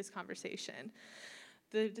after this conversation.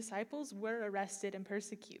 The disciples were arrested and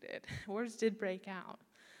persecuted. Wars did break out.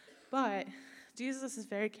 But Jesus is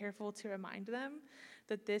very careful to remind them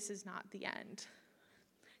that this is not the end.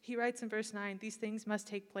 He writes in verse 9, these things must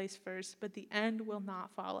take place first, but the end will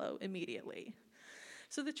not follow immediately.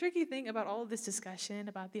 So the tricky thing about all of this discussion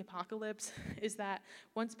about the apocalypse is that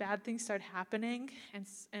once bad things start happening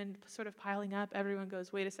and sort of piling up, everyone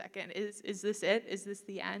goes, wait a second, is this it? Is this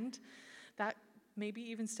the end? That maybe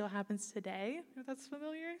even still happens today, if that's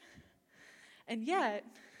familiar. And yet,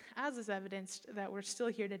 as is evidenced that we're still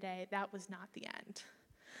here today, that was not the end.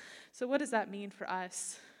 So what does that mean for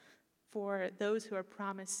us, for those who are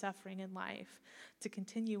promised suffering in life, to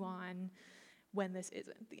continue on when this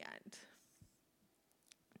isn't the end?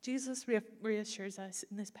 Jesus reassures us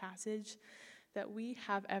in this passage that we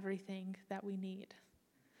have everything that we need.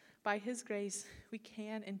 By his grace, we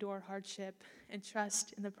can endure hardship and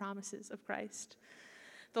trust in the promises of Christ.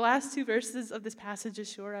 The last two verses of this passage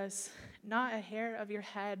assure us, not a hair of your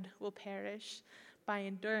head will perish. By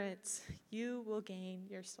endurance, you will gain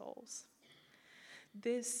your souls.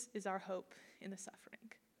 This is our hope in the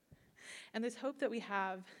suffering. And this hope that we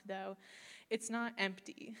have, though, it's not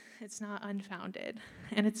empty, it's not unfounded,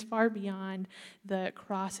 and it's far beyond the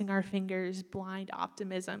crossing our fingers, blind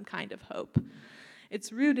optimism kind of hope.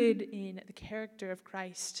 It's rooted in the character of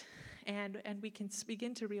Christ, and we can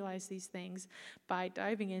begin to realize these things by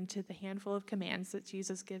diving into the handful of commands that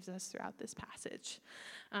Jesus gives us throughout this passage.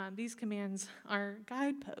 These commands are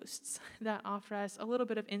guideposts that offer us a little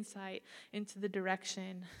bit of insight into the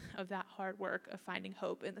direction of that hard work of finding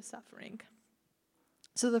hope in the suffering.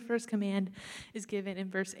 So the first command is given in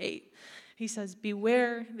verse 8. He says,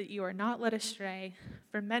 beware that you are not led astray,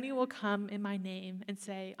 for many will come in my name and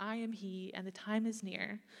say, I am he, and the time is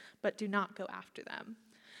near, but do not go after them.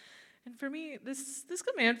 And for me, this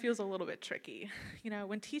command feels a little bit tricky. You know,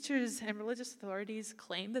 when teachers and religious authorities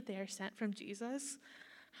claim that they are sent from Jesus,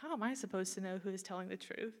 how am I supposed to know who is telling the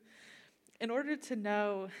truth? In order to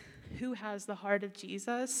know who has the heart of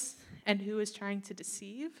Jesus and who is trying to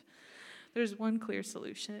deceive, there's one clear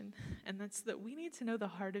solution, and that's that we need to know the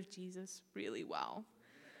heart of Jesus really well.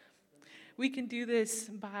 We can do this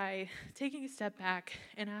by taking a step back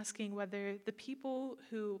and asking whether the people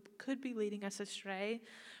who could be leading us astray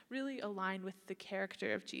really align with the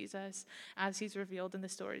character of Jesus as he's revealed in the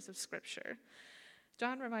stories of Scripture.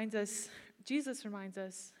 Jesus reminds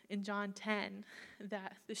us in John 10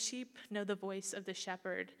 that the sheep know the voice of the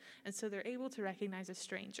shepherd, and so they're able to recognize a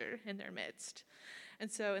stranger in their midst.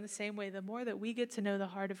 And so in the same way, the more that we get to know the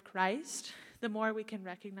heart of Christ, the more we can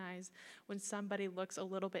recognize when somebody looks a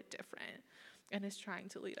little bit different and is trying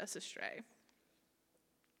to lead us astray.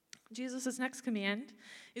 Jesus' next command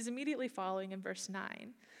is immediately following in verse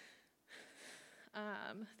 9.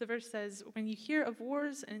 The verse says, when you hear of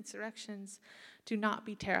wars and insurrections, do not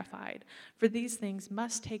be terrified, for these things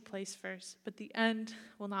must take place first, but the end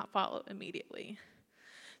will not follow immediately.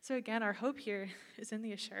 So again, our hope here is in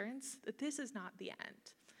the assurance that this is not the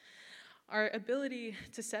end. Our ability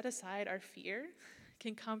to set aside our fear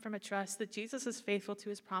can come from a trust that Jesus is faithful to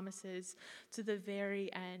his promises to the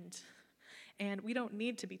very end. And we don't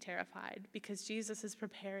need to be terrified because Jesus is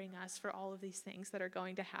preparing us for all of these things that are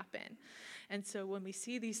going to happen. And so when we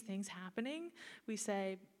see these things happening, we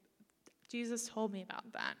say, Jesus told me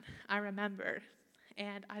about that. I remember.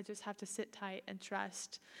 And I just have to sit tight and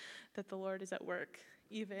trust that the Lord is at work,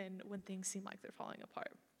 even when things seem like they're falling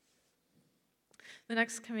apart. The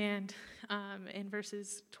next command in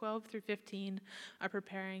verses 12 through 15 are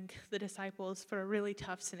preparing the disciples for a really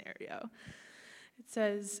tough scenario. It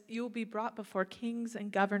says, "You will be brought before kings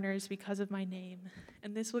and governors because of my name,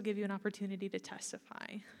 and this will give you an opportunity to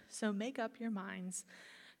testify. So make up your minds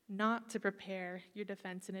not to prepare your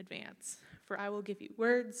defense in advance, for I will give you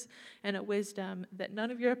words and a wisdom that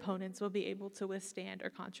none of your opponents will be able to withstand or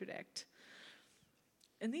contradict."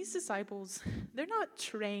 And these disciples, they're not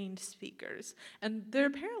trained speakers, and they're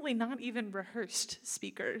apparently not even rehearsed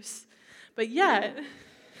speakers. But yet,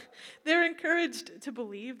 they're encouraged to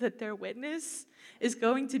believe that their witness is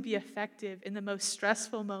going to be effective in the most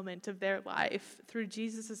stressful moment of their life through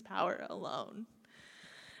Jesus' power alone.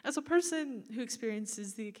 As a person who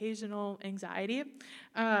experiences the occasional anxiety,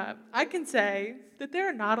 I can say that there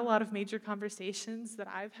are not a lot of major conversations that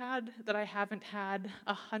I've had that I haven't had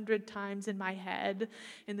 100 times in my head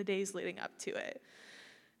in the days leading up to it.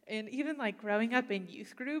 And even like growing up in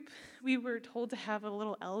youth group, we were told to have a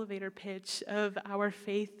little elevator pitch of our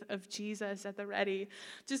faith of Jesus at the ready,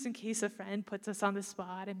 just in case a friend puts us on the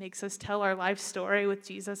spot and makes us tell our life story with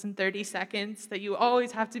Jesus in 30 seconds, that you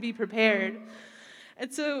always have to be prepared.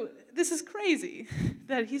 And so this is crazy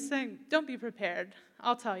that he's saying, don't be prepared.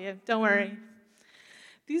 I'll tell you, don't worry.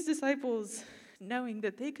 These disciples, knowing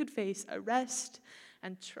that they could face arrest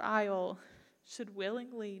and trial, should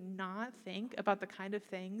willingly not think about the kind of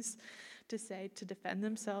things to say to defend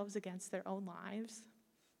themselves against their own lives.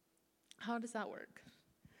 How does that work?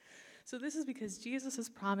 So this is because Jesus is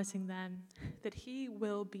promising them that he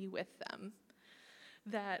will be with them,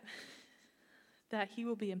 that he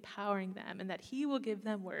will be empowering them, and that he will give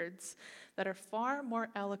them words that are far more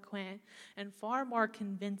eloquent and far more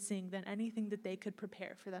convincing than anything that they could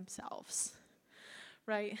prepare for themselves,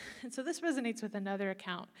 right? And so this resonates with another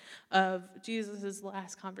account of Jesus'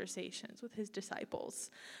 last conversations with his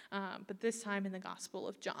disciples, but this time in the Gospel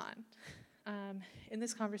of John. In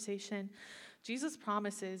this conversation, Jesus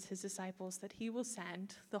promises his disciples that he will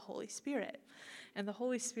send the Holy Spirit, and the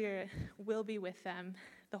Holy Spirit will be with them.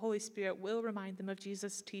 The Holy Spirit will remind them of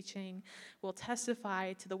Jesus' teaching, will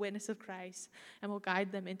testify to the witness of Christ, and will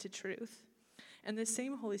guide them into truth. And this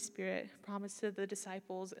same Holy Spirit promised to the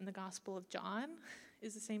disciples in the Gospel of John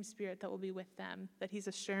is the same Spirit that will be with them, that he's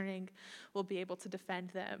assuring will be able to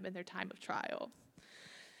defend them in their time of trial.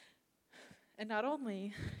 And not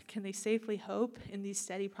only can they safely hope in these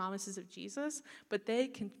steady promises of Jesus, but they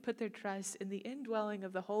can put their trust in the indwelling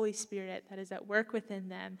of the Holy Spirit that is at work within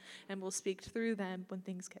them and will speak through them when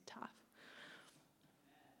things get tough.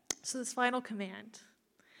 So this final command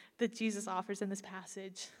that Jesus offers in this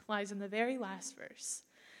passage lies in the very last verse.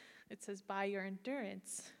 It says, "By your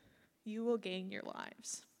endurance, you will gain your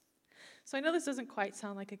lives." So I know this doesn't quite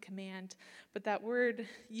sound like a command, but that word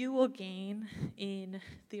 "you will gain" in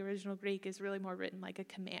the original Greek is really more written like a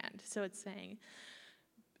command. So it's saying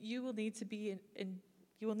you will need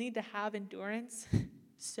to have endurance,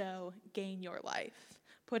 so gain your life.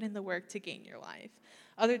 Put in the work to gain your life.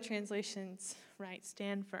 Other translations write,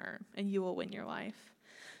 "Stand firm and you will win your life."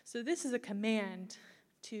 So this is a command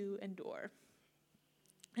to endure.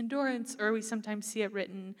 Endurance, or we sometimes see it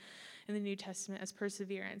written in the New Testament as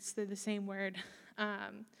perseverance. They're the same word.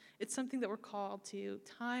 It's something that we're called to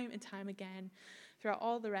time and time again throughout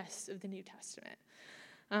all the rest of the New Testament.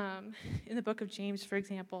 In the book of James, for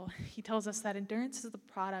example, he tells us that endurance is the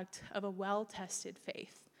product of a well-tested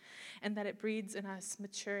faith, and that it breeds in us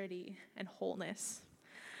maturity and wholeness.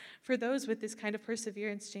 For those with this kind of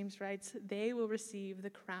perseverance, James writes, they will receive the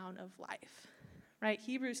crown of life. Right?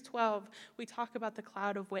 Hebrews 12, we talk about the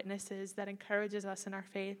cloud of witnesses that encourages us in our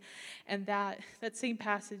faith, and that same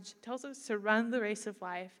passage tells us to run the race of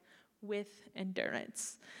life with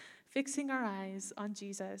endurance, fixing our eyes on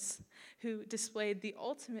Jesus, who displayed the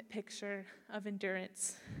ultimate picture of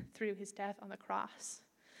endurance through his death on the cross,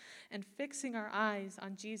 and fixing our eyes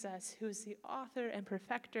on Jesus, who is the author and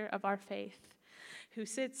perfecter of our faith, who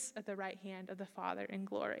sits at the right hand of the Father in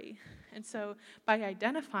glory. And so by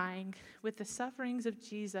identifying with the sufferings of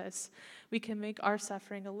Jesus, we can make our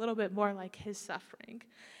suffering a little bit more like his suffering,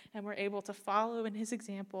 and we're able to follow in his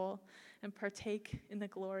example and partake in the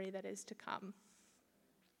glory that is to come.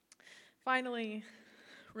 Finally,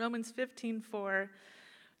 Romans 15:4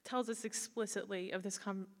 tells us explicitly of this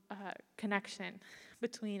connection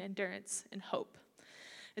between endurance and hope.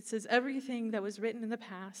 It says, everything that was written in the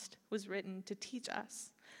past was written to teach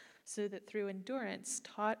us, so that through endurance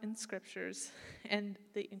taught in scriptures and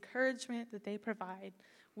the encouragement that they provide,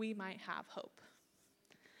 we might have hope.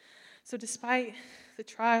 So despite the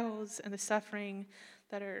trials and the suffering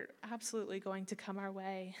that are absolutely going to come our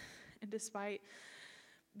way, and despite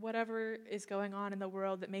whatever is going on in the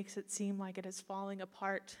world that makes it seem like it is falling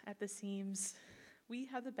apart at the seams, we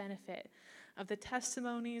have the benefit of the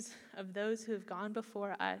testimonies of those who have gone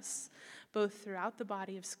before us, both throughout the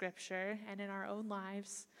body of Scripture and in our own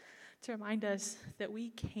lives, to remind us that we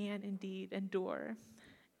can indeed endure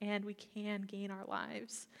and we can gain our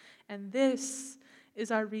lives. And this is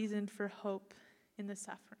our reason for hope in the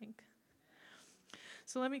suffering.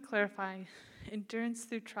 So let me clarify. Endurance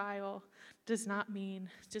through trial does not mean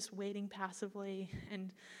just waiting passively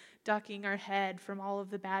and ducking our head from all of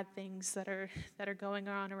the bad things that are going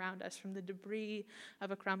on around us, from the debris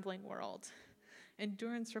of a crumbling world.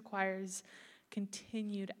 Endurance requires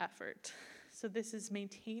continued effort. So this is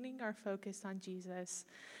maintaining our focus on Jesus,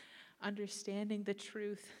 understanding the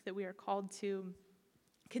truth that we are called to,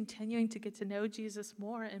 continuing to get to know Jesus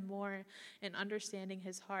more and more, and understanding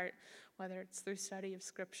his heart, whether it's through study of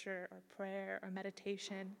Scripture or prayer or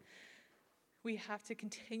meditation. We have to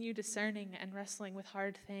continue discerning and wrestling with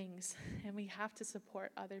hard things, and we have to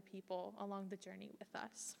support other people along the journey with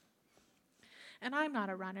us. And I'm not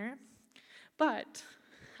a runner, but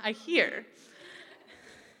I hear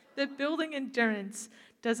that building endurance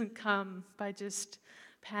doesn't come by just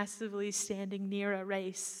passively standing near a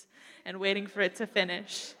race and waiting for it to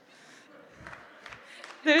finish.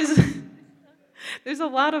 There's a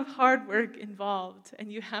lot of hard work involved,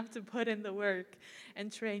 and you have to put in the work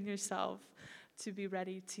and train yourself to be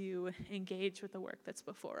ready to engage with the work that's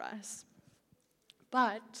before us.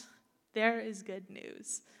 But there is good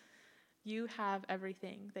news. You have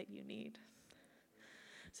everything that you need.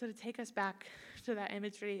 So to take us back to that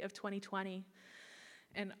imagery of 2020,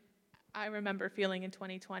 and I remember feeling in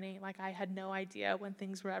 2020 like I had no idea when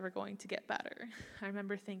things were ever going to get better. I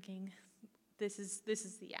remember thinking, this is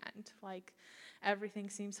the end. Like, everything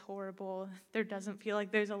seems horrible. There doesn't feel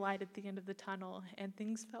like there's a light at the end of the tunnel, and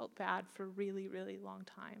things felt bad for a really, really long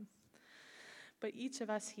time. But each of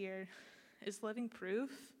us here is living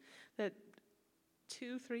proof that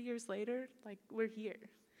 2-3 years later, like, we're here,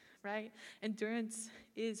 right? Endurance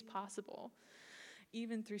is possible,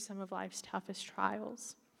 even through some of life's toughest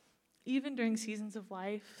trials. Even during seasons of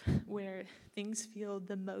life where things feel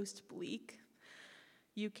the most bleak,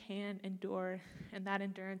 you can endure, and that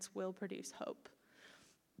endurance will produce hope.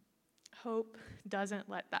 Hope doesn't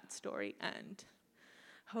let that story end.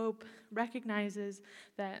 Hope recognizes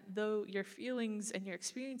that though your feelings and your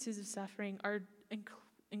experiences of suffering are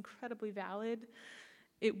incredibly valid,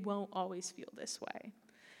 it won't always feel this way.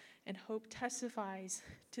 And hope testifies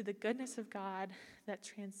to the goodness of God that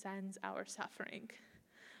transcends our suffering.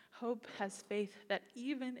 Hope has faith that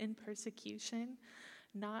even in persecution,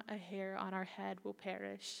 not a hair on our head will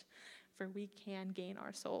perish, for we can gain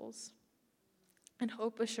our souls. And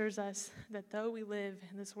hope assures us that though we live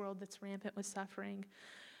in this world that's rampant with suffering,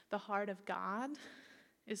 the heart of God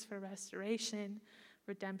is for restoration,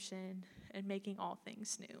 redemption, and making all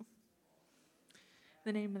things new.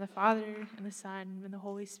 In the name of the Father, and the Son, and the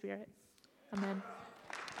Holy Spirit. Amen.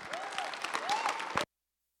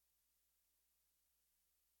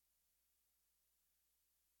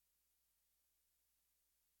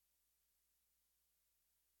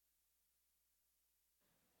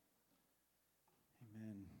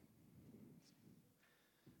 Amen.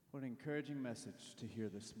 What an encouraging message to hear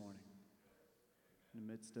this morning. In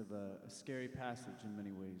the midst of a scary passage in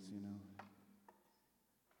many ways, you know.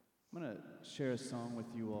 I'm going to share a song with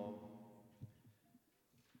you all.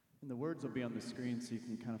 And the words will be on the screen so you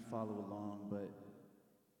can kind of follow along. But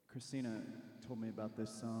Christina told me about this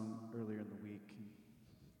song earlier in the week.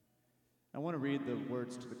 I want to read the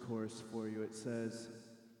words to the chorus for you. It says,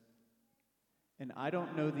 "And I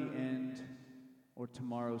don't know the end or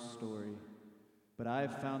tomorrow's story, but I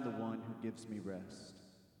have found the one who gives me rest.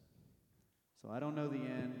 So I don't know the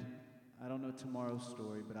end, I don't know tomorrow's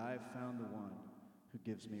story, but I have found the one who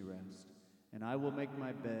gives me rest. And I will make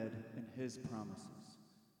my bed in his promises,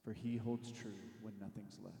 for he holds true when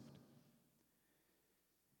nothing's left."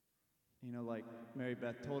 You know, like Mary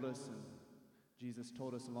Beth told us, and Jesus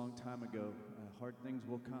told us a long time ago, hard things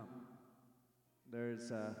will come.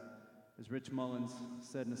 There's, as Rich Mullins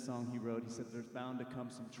said in a song he wrote, he said, there's bound to come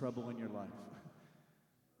some trouble in your life.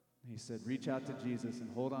 He said, reach out to Jesus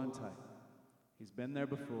and hold on tight. He's been there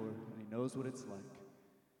before, and he knows what it's like,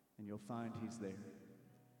 and you'll find he's there.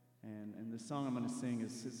 And the song I'm going to sing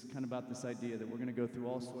is kind of about this idea that we're going to go through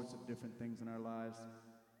all sorts of different things in our lives,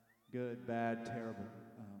 good, bad, terrible.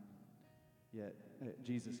 Yet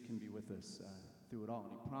Jesus can be with us through it all,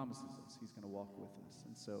 and he promises us he's going to walk with us.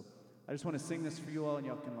 And so I just want to sing this for you all, and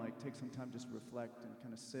y'all can take some time just to reflect and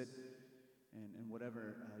kind of sit and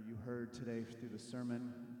whatever you heard today through the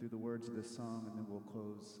sermon, through the words of this song, and then we'll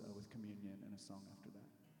close with communion and a song after that.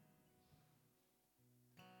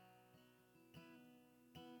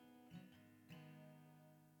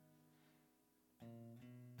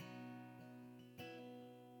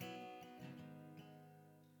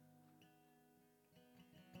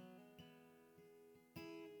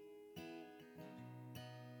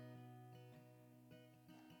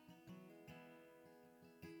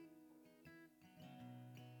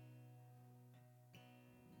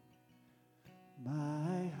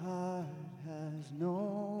 My heart has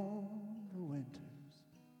known the winters,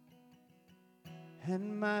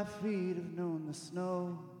 and my feet have known the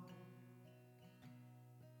snow.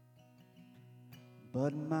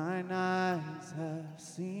 But mine eyes have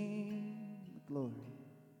seen the glory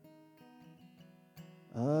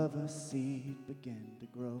of a seed begin to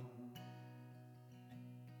grow.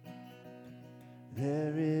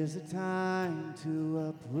 There is a time to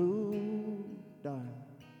uproot, darling,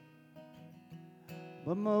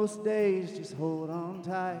 but most days just hold on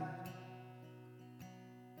tight.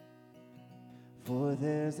 For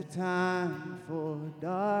there's a time for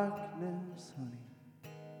darkness,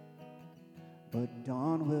 honey, but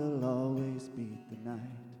dawn will always beat the night.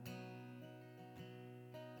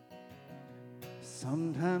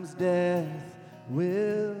 Sometimes death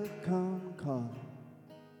will come calling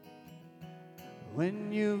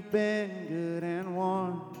when you've been good and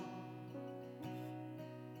warm,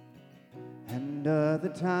 and other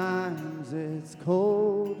times it's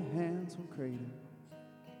cold hands will cradle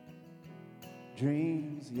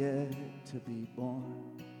dreams yet to be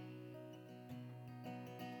born.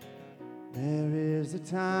 There is a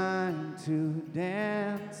time to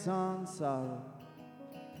dance on sorrow,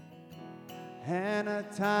 and a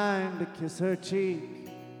time to kiss her cheek.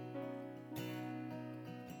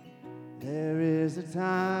 There is a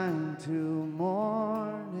time to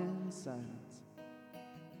mourn in silence,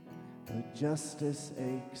 but justice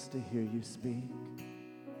aches to hear you speak.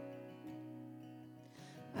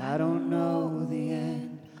 I don't know the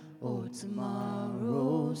end or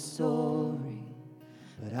tomorrow's story,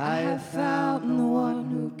 but I have found the one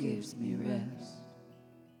who gives me rest.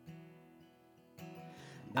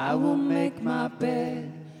 I will make my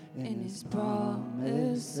bed in his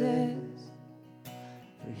promises,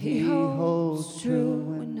 for he holds true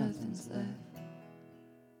when nothing's left.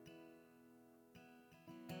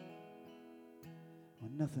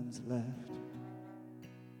 When nothing's left.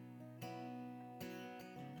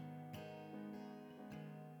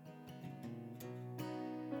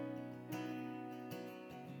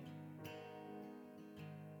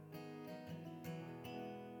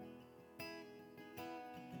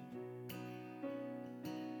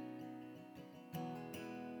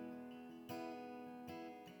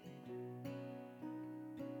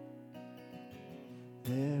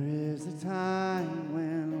 There is a time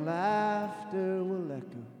when laughter will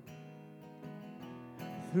echo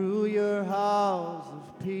through your halls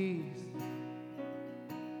of peace,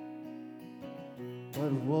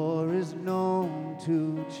 but war is known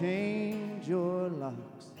to change your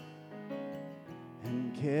locks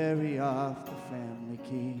and carry off the family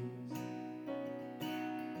keys.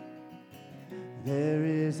 There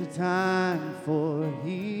is a time for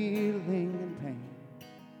healing and pain,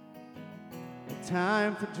 a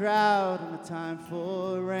time for drought and a time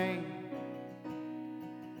for rain.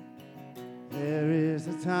 There is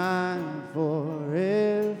a time for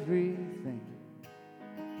everything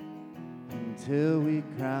until we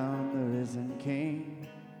crown the risen King.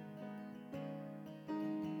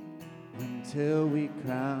 Until we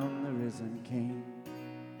crown the risen King.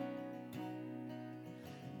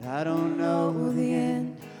 And I don't know the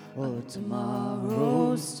end or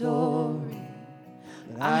tomorrow's story,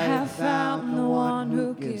 but I have found the one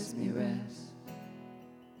who gives me rest.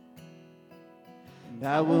 And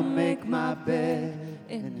I will make my bed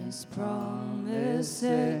in his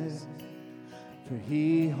promises, for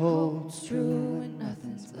he holds true when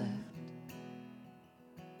nothing's left.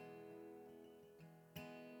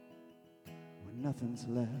 When nothing's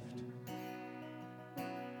left.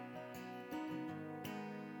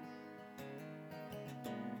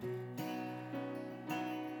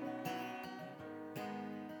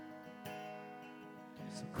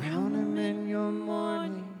 So crown him in your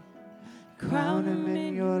mourning, crown him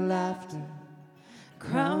in your laughter,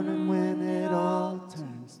 crown him when it all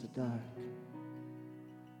turns to dark.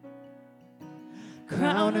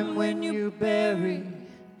 Crown him when you bury,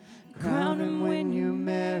 crown him when you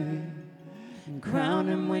marry, and crown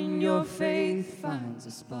him when your faith finds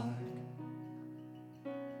a spark.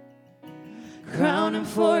 Crown him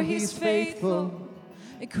for he's faithful,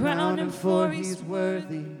 and crown him for he's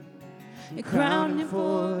worthy, and crown him,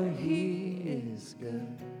 for he is good.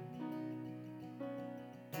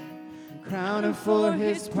 Crown him for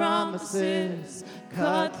his promises,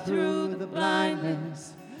 cut through the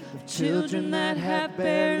blindness of children that have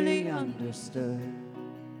barely understood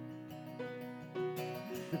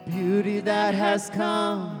the beauty that has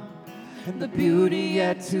come, and the beauty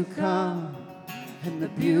yet to come, and the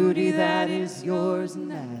beauty that is yours and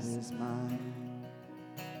that is mine.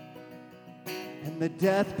 And the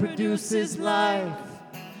death produces life,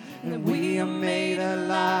 and we are made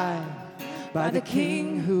alive by the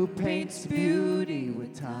King who paints beauty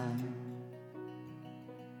with time.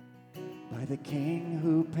 By the King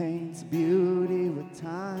who paints beauty with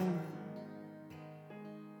time.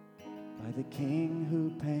 By the King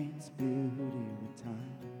who paints beauty with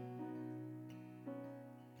time.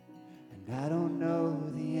 And I don't know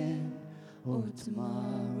the end or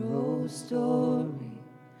tomorrow's story,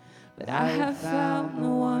 but I have found the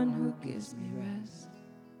one who gives me rest.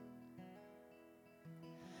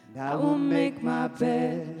 And I will make my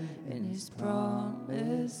bed in his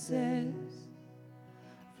promises,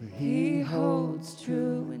 for he holds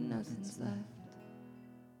true when nothing's left.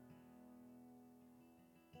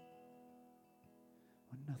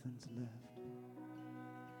 When nothing's left.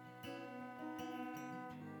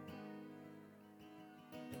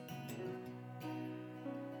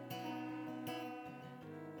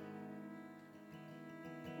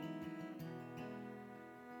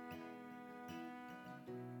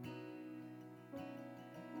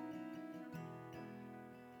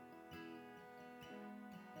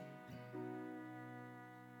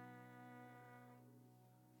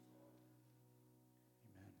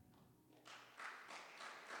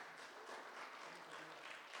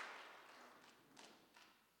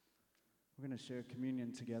 We're going to share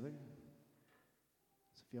communion together.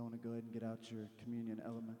 So if y'all want to go ahead and get out your communion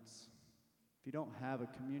elements. If you don't have a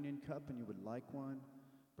communion cup and you would like one,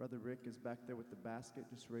 Brother Rick is back there with the basket.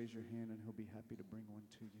 Just raise your hand and he'll be happy to bring one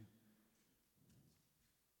to you.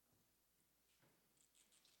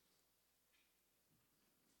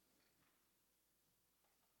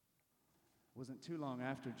 It wasn't too long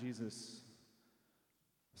after Jesus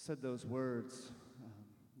said those words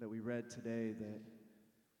that we read today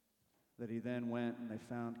that he then went and they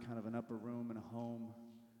found kind of an upper room in a home,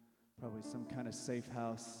 probably some kind of safe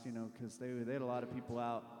house, because they had a lot of people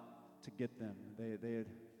out to get them. They had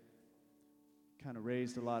kind of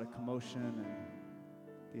raised a lot of commotion, and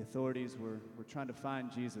the authorities were trying to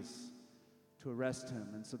find Jesus to arrest him.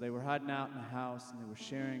 And so they were hiding out in the house, and they were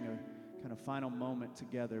sharing a kind of final moment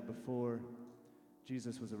together before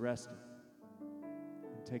Jesus was arrested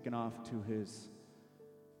and taken off to his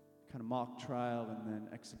kind of mock trial and then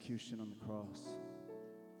execution on the cross.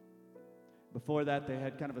 Before that, they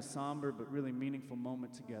had kind of a somber but really meaningful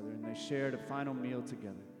moment together, and they shared a final meal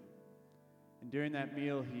together. And during that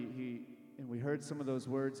meal, and we heard some of those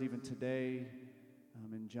words even today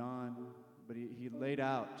in John, but he laid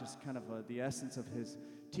out just kind of the essence of his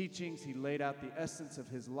teachings. He laid out the essence of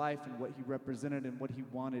his life and what he represented and what he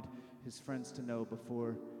wanted his friends to know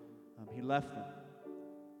before he left them.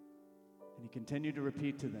 And he continued to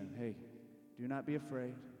repeat to them, hey, do not be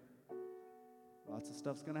afraid. Lots of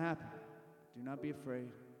stuff's going to happen. Do not be afraid.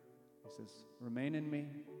 He says, remain in me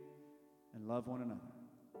and love one another.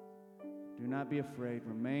 Do not be afraid.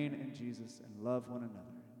 Remain in Jesus and love one another.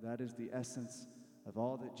 That is the essence of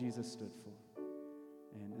all that Jesus stood for.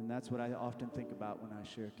 And that's what I often think about when I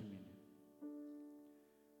share communion.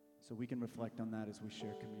 So we can reflect on that as we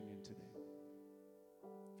share communion today.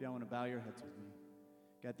 If y'all want to bow your heads with me.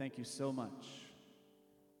 God, thank you so much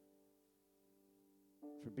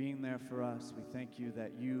for being there for us. We thank you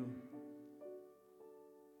that you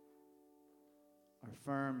are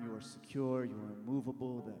firm, you are secure, you are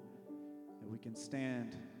immovable, that we can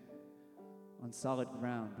stand on solid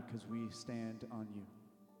ground because we stand on you.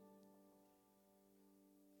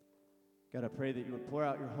 God, I pray that you would pour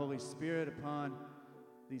out your Holy Spirit upon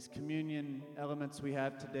these communion elements we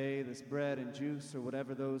have today, this bread and juice or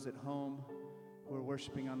whatever those at home who are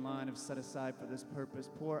worshiping online have set aside for this purpose.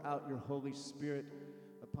 Pour out your Holy Spirit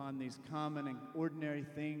upon these common and ordinary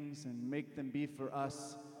things and make them be for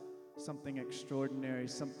us something extraordinary,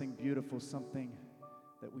 something beautiful, something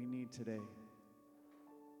that we need today.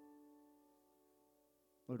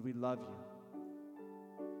 Lord, we love you.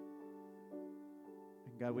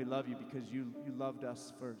 And God, we love you because you loved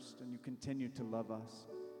us first and you continue to love us.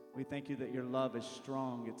 We thank you that your love is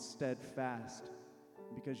strong, it's steadfast.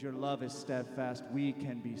 Because your love is steadfast, we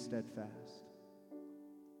can be steadfast.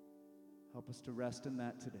 Help us to rest in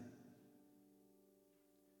that today.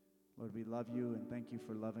 Lord, we love you and thank you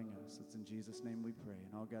for loving us. It's in Jesus' name we pray.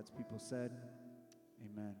 And all God's people said,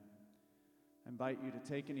 amen. I invite you to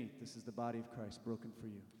take and eat. This is the body of Christ broken for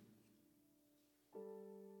you.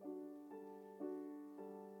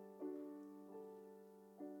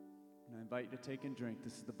 And I invite you to take and drink.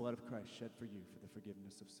 This is the blood of Christ shed for you for the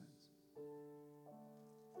forgiveness of sins.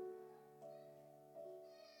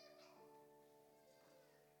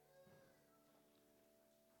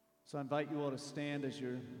 So I invite you all to stand as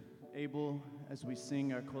you're able as we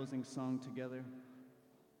sing our closing song together.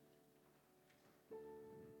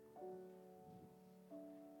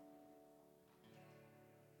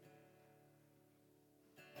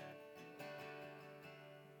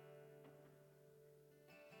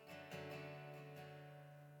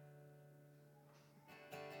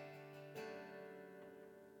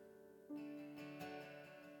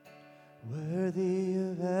 Worthy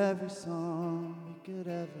of every song we could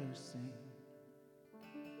ever sing,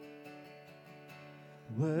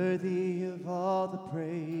 worthy of all the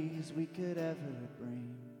praise we could ever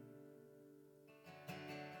bring,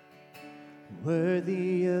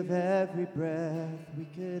 worthy of every breath we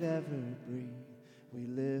could ever breathe. We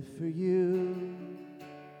live for you.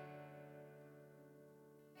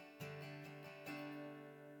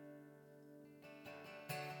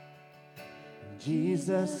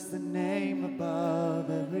 Jesus, the name above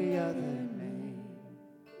every other name.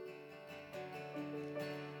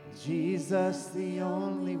 Jesus, the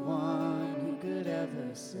only one who could ever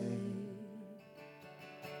save.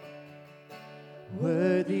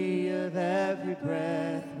 Worthy of every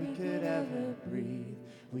breath we could ever breathe.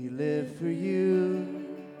 We live for you.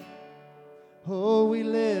 Oh, we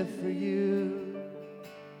live for you.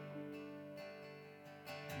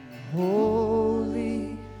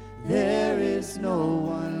 Holy, there is no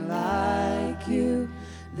one like you.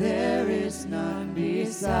 There is none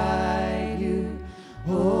beside you.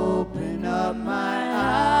 Open up my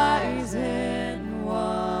eyes and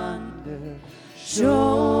wonder.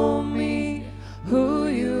 Show me who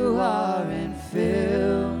you are and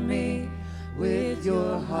fill me with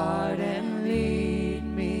your heart and lead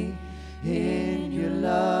me in your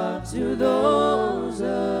love to those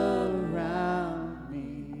around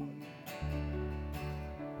me.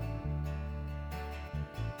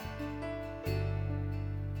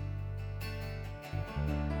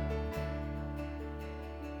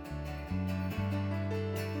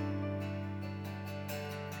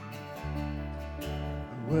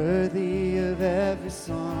 Worthy of every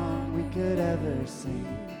song we could ever sing,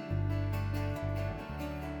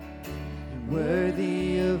 and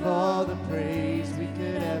worthy of all the praise we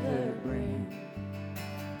could ever bring,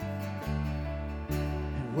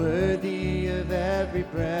 and worthy of every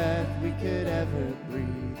breath we could ever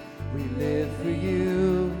breathe. We live for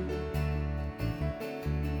you.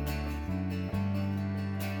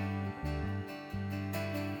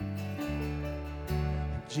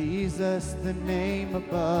 Jesus, the name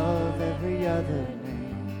above every other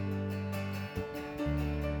name.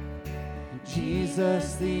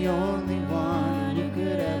 Jesus, the only one who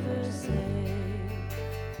could ever save.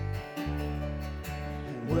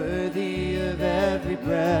 Worthy of every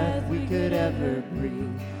breath we could ever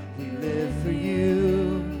breathe. We live for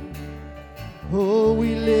you. Oh,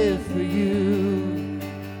 we live for you.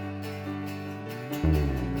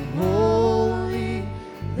 Holy,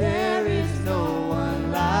 there is no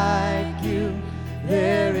one like you.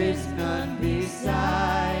 There is none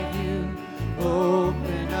beside you.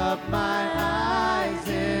 Open up my eyes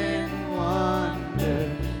and wonder.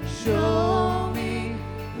 Show me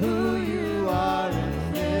who you are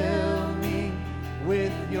and fill me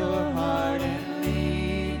with your heart and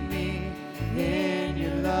lead me in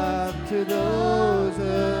your love to those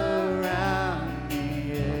around.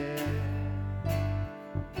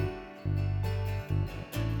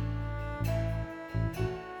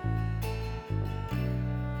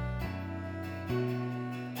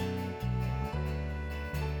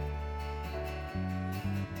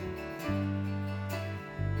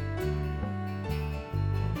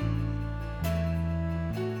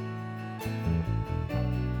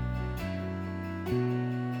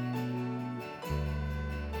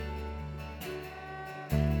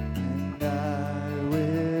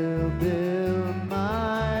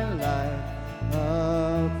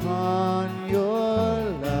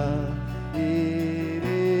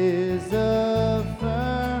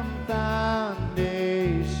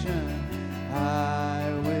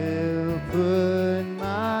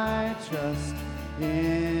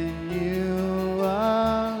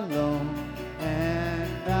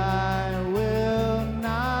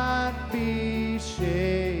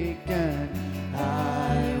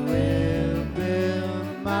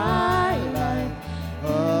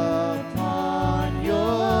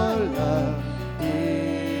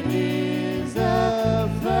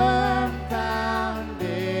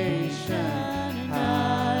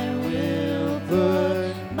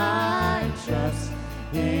 put my trust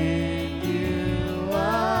in you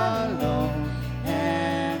alone,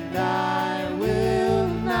 and I will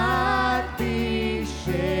not be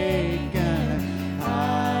shaken.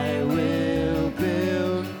 I will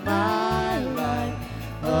build my life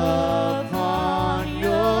upon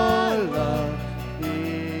your love.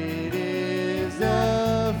 It is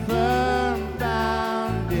a firm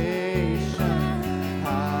foundation.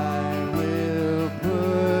 I will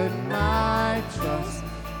put my trust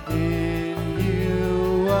in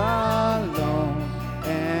you alone,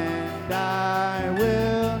 and I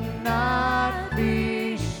will not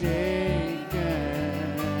be shaken.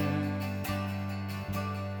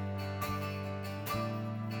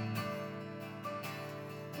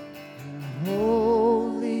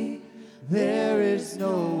 Holy, there is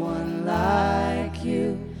no one like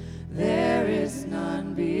you. There is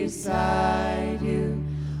none beside you.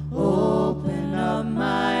 Open up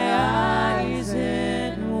my eyes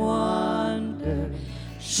in wonder.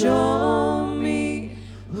 Show me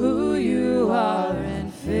who you are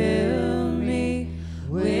and fill me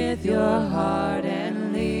with your heart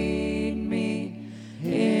and lead me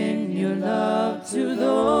in your love to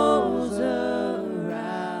those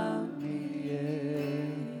around me. Yeah.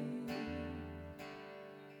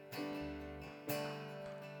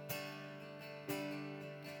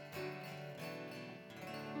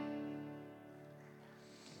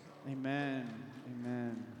 Amen.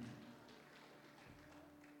 Amen.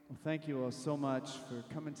 Well, thank you all so much for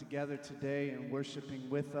coming together today and worshiping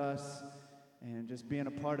with us and just being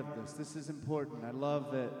a part of this. This is important. I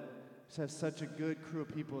love that just have such a good crew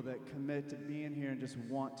of people that commit to being here and just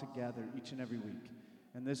want to gather each and every week.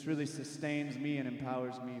 And this really sustains me and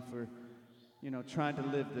empowers me for, trying to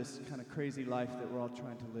live this kind of crazy life that we're all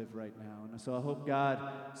trying to live right now. And so I hope God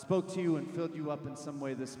spoke to you and filled you up in some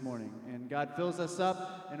way this morning. And God fills us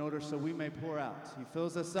up in order so we may pour out. He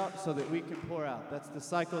fills us up so that we can pour out. That's the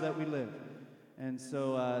cycle that we live. And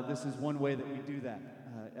so this is one way that we do that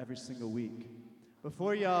every single week.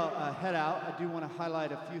 Before y'all head out, I do want to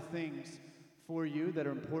highlight a few things for you that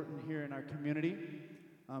are important here in our community.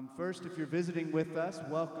 First, if you're visiting with us,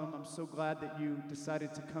 welcome. I'm so glad that you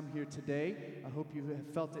decided to come here today. I hope you have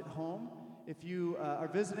felt at home. If you are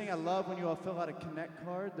visiting, I love when you all fill out a Connect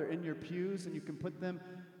card. They're in your pews, and you can put them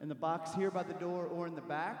in the box here by the door or in the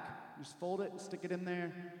back. Just fold it and stick it in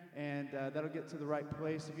there, and that'll get to the right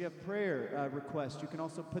place. If you have prayer requests, you can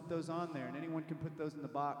also put those on there, and anyone can put those in the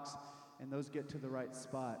box, and those get to the right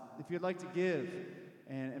spot. If you'd like to give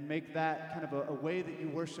and make that kind of a way that you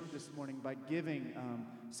worship this morning by giving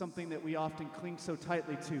something that we often cling so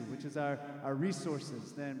tightly to, which is our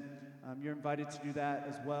resources, then you're invited to do that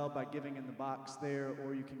as well by giving in the box there,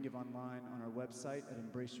 or you can give online on our website at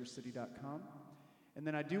embraceyourcity.com. And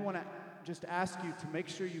then I do want to just ask you to make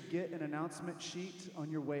sure you get an announcement sheet on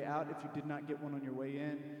your way out if you did not get one on your way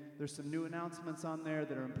in. There's some new announcements on there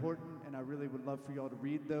that are important, and I really would love for you all to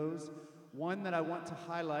read those. One that I want to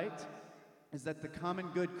highlight is that the Common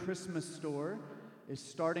Good Christmas store is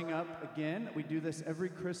starting up again. We do this every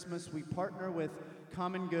Christmas. We partner with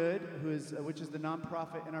Common Good, which is the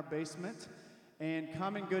nonprofit in our basement. And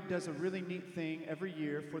Common Good does a really neat thing every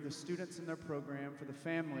year for the students in their program, for the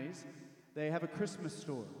families. They have a Christmas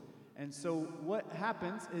store. And so what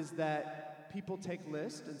happens is that people take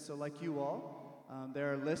lists, and so like you all,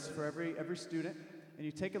 there are lists for every student, and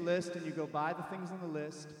you take a list and you go buy the things on the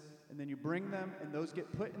list, and then you bring them, and those get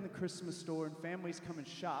put in the Christmas store, and families come and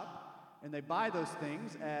shop, and they buy those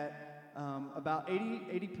things at about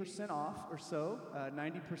 80% off or so,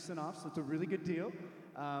 90% off, so it's a really good deal.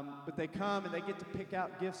 But they come and they get to pick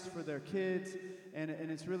out gifts for their kids, and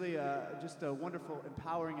it's really just a wonderful,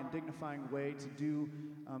 empowering, and dignifying way to do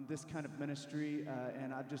this kind of ministry.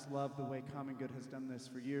 And I just love the way Common Good has done this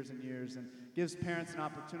for years and years, and gives parents an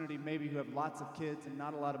opportunity, maybe who have lots of kids and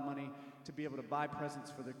not a lot of money, to be able to buy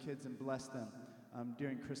presents for their kids and bless them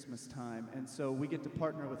during Christmas time. And so we get to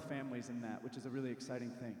partner with families in that, which is a really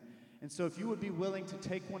exciting thing. And so if you would be willing to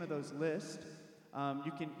take one of those lists,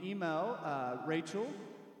 you can email Rachel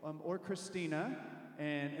or Christina,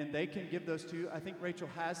 and they can give those to you. I think Rachel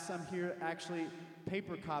has some here, actually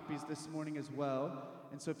paper copies this morning as well.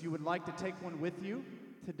 And so if you would like to take one with you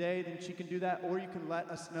today, then she can do that, or you can let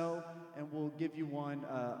us know, and we'll give you one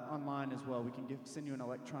online as well. We can send you an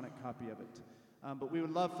electronic copy of it. But we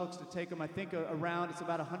would love folks to take them. I think it's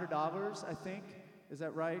about $100, I think. Is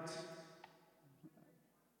that right?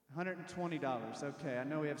 $120. Okay, I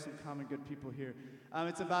know we have some Common Good people here.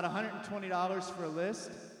 It's about $120 for a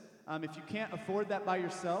list. If you can't afford that by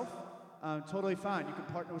yourself, totally fine. You can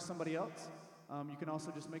partner with somebody else. You can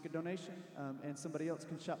also just make a donation, and somebody else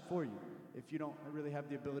can shop for you. If you don't really have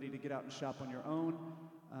the ability to get out and shop on your own,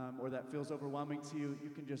 or that feels overwhelming to you, you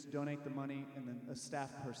can just donate the money, and then a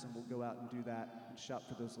staff person will go out and do that and shop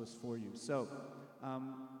for those lists for you. So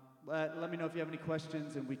let me know if you have any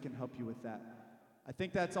questions, and we can help you with that. I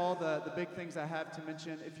think that's all the big things I have to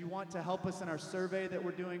mention. If you want to help us in our survey that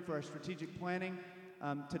we're doing for our strategic planning,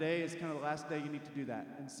 today is kind of the last day you need to do that.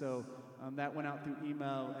 And so that went out through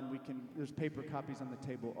email, and there's paper copies on the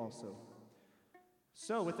table also.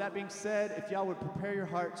 So with that being said, if y'all would prepare your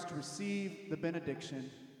hearts to receive the benediction,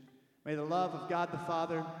 may the love of God the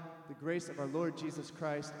Father, the grace of our Lord Jesus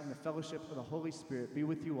Christ, and the fellowship of the Holy Spirit be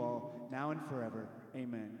with you all, now and forever.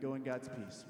 Amen. Go in God's peace.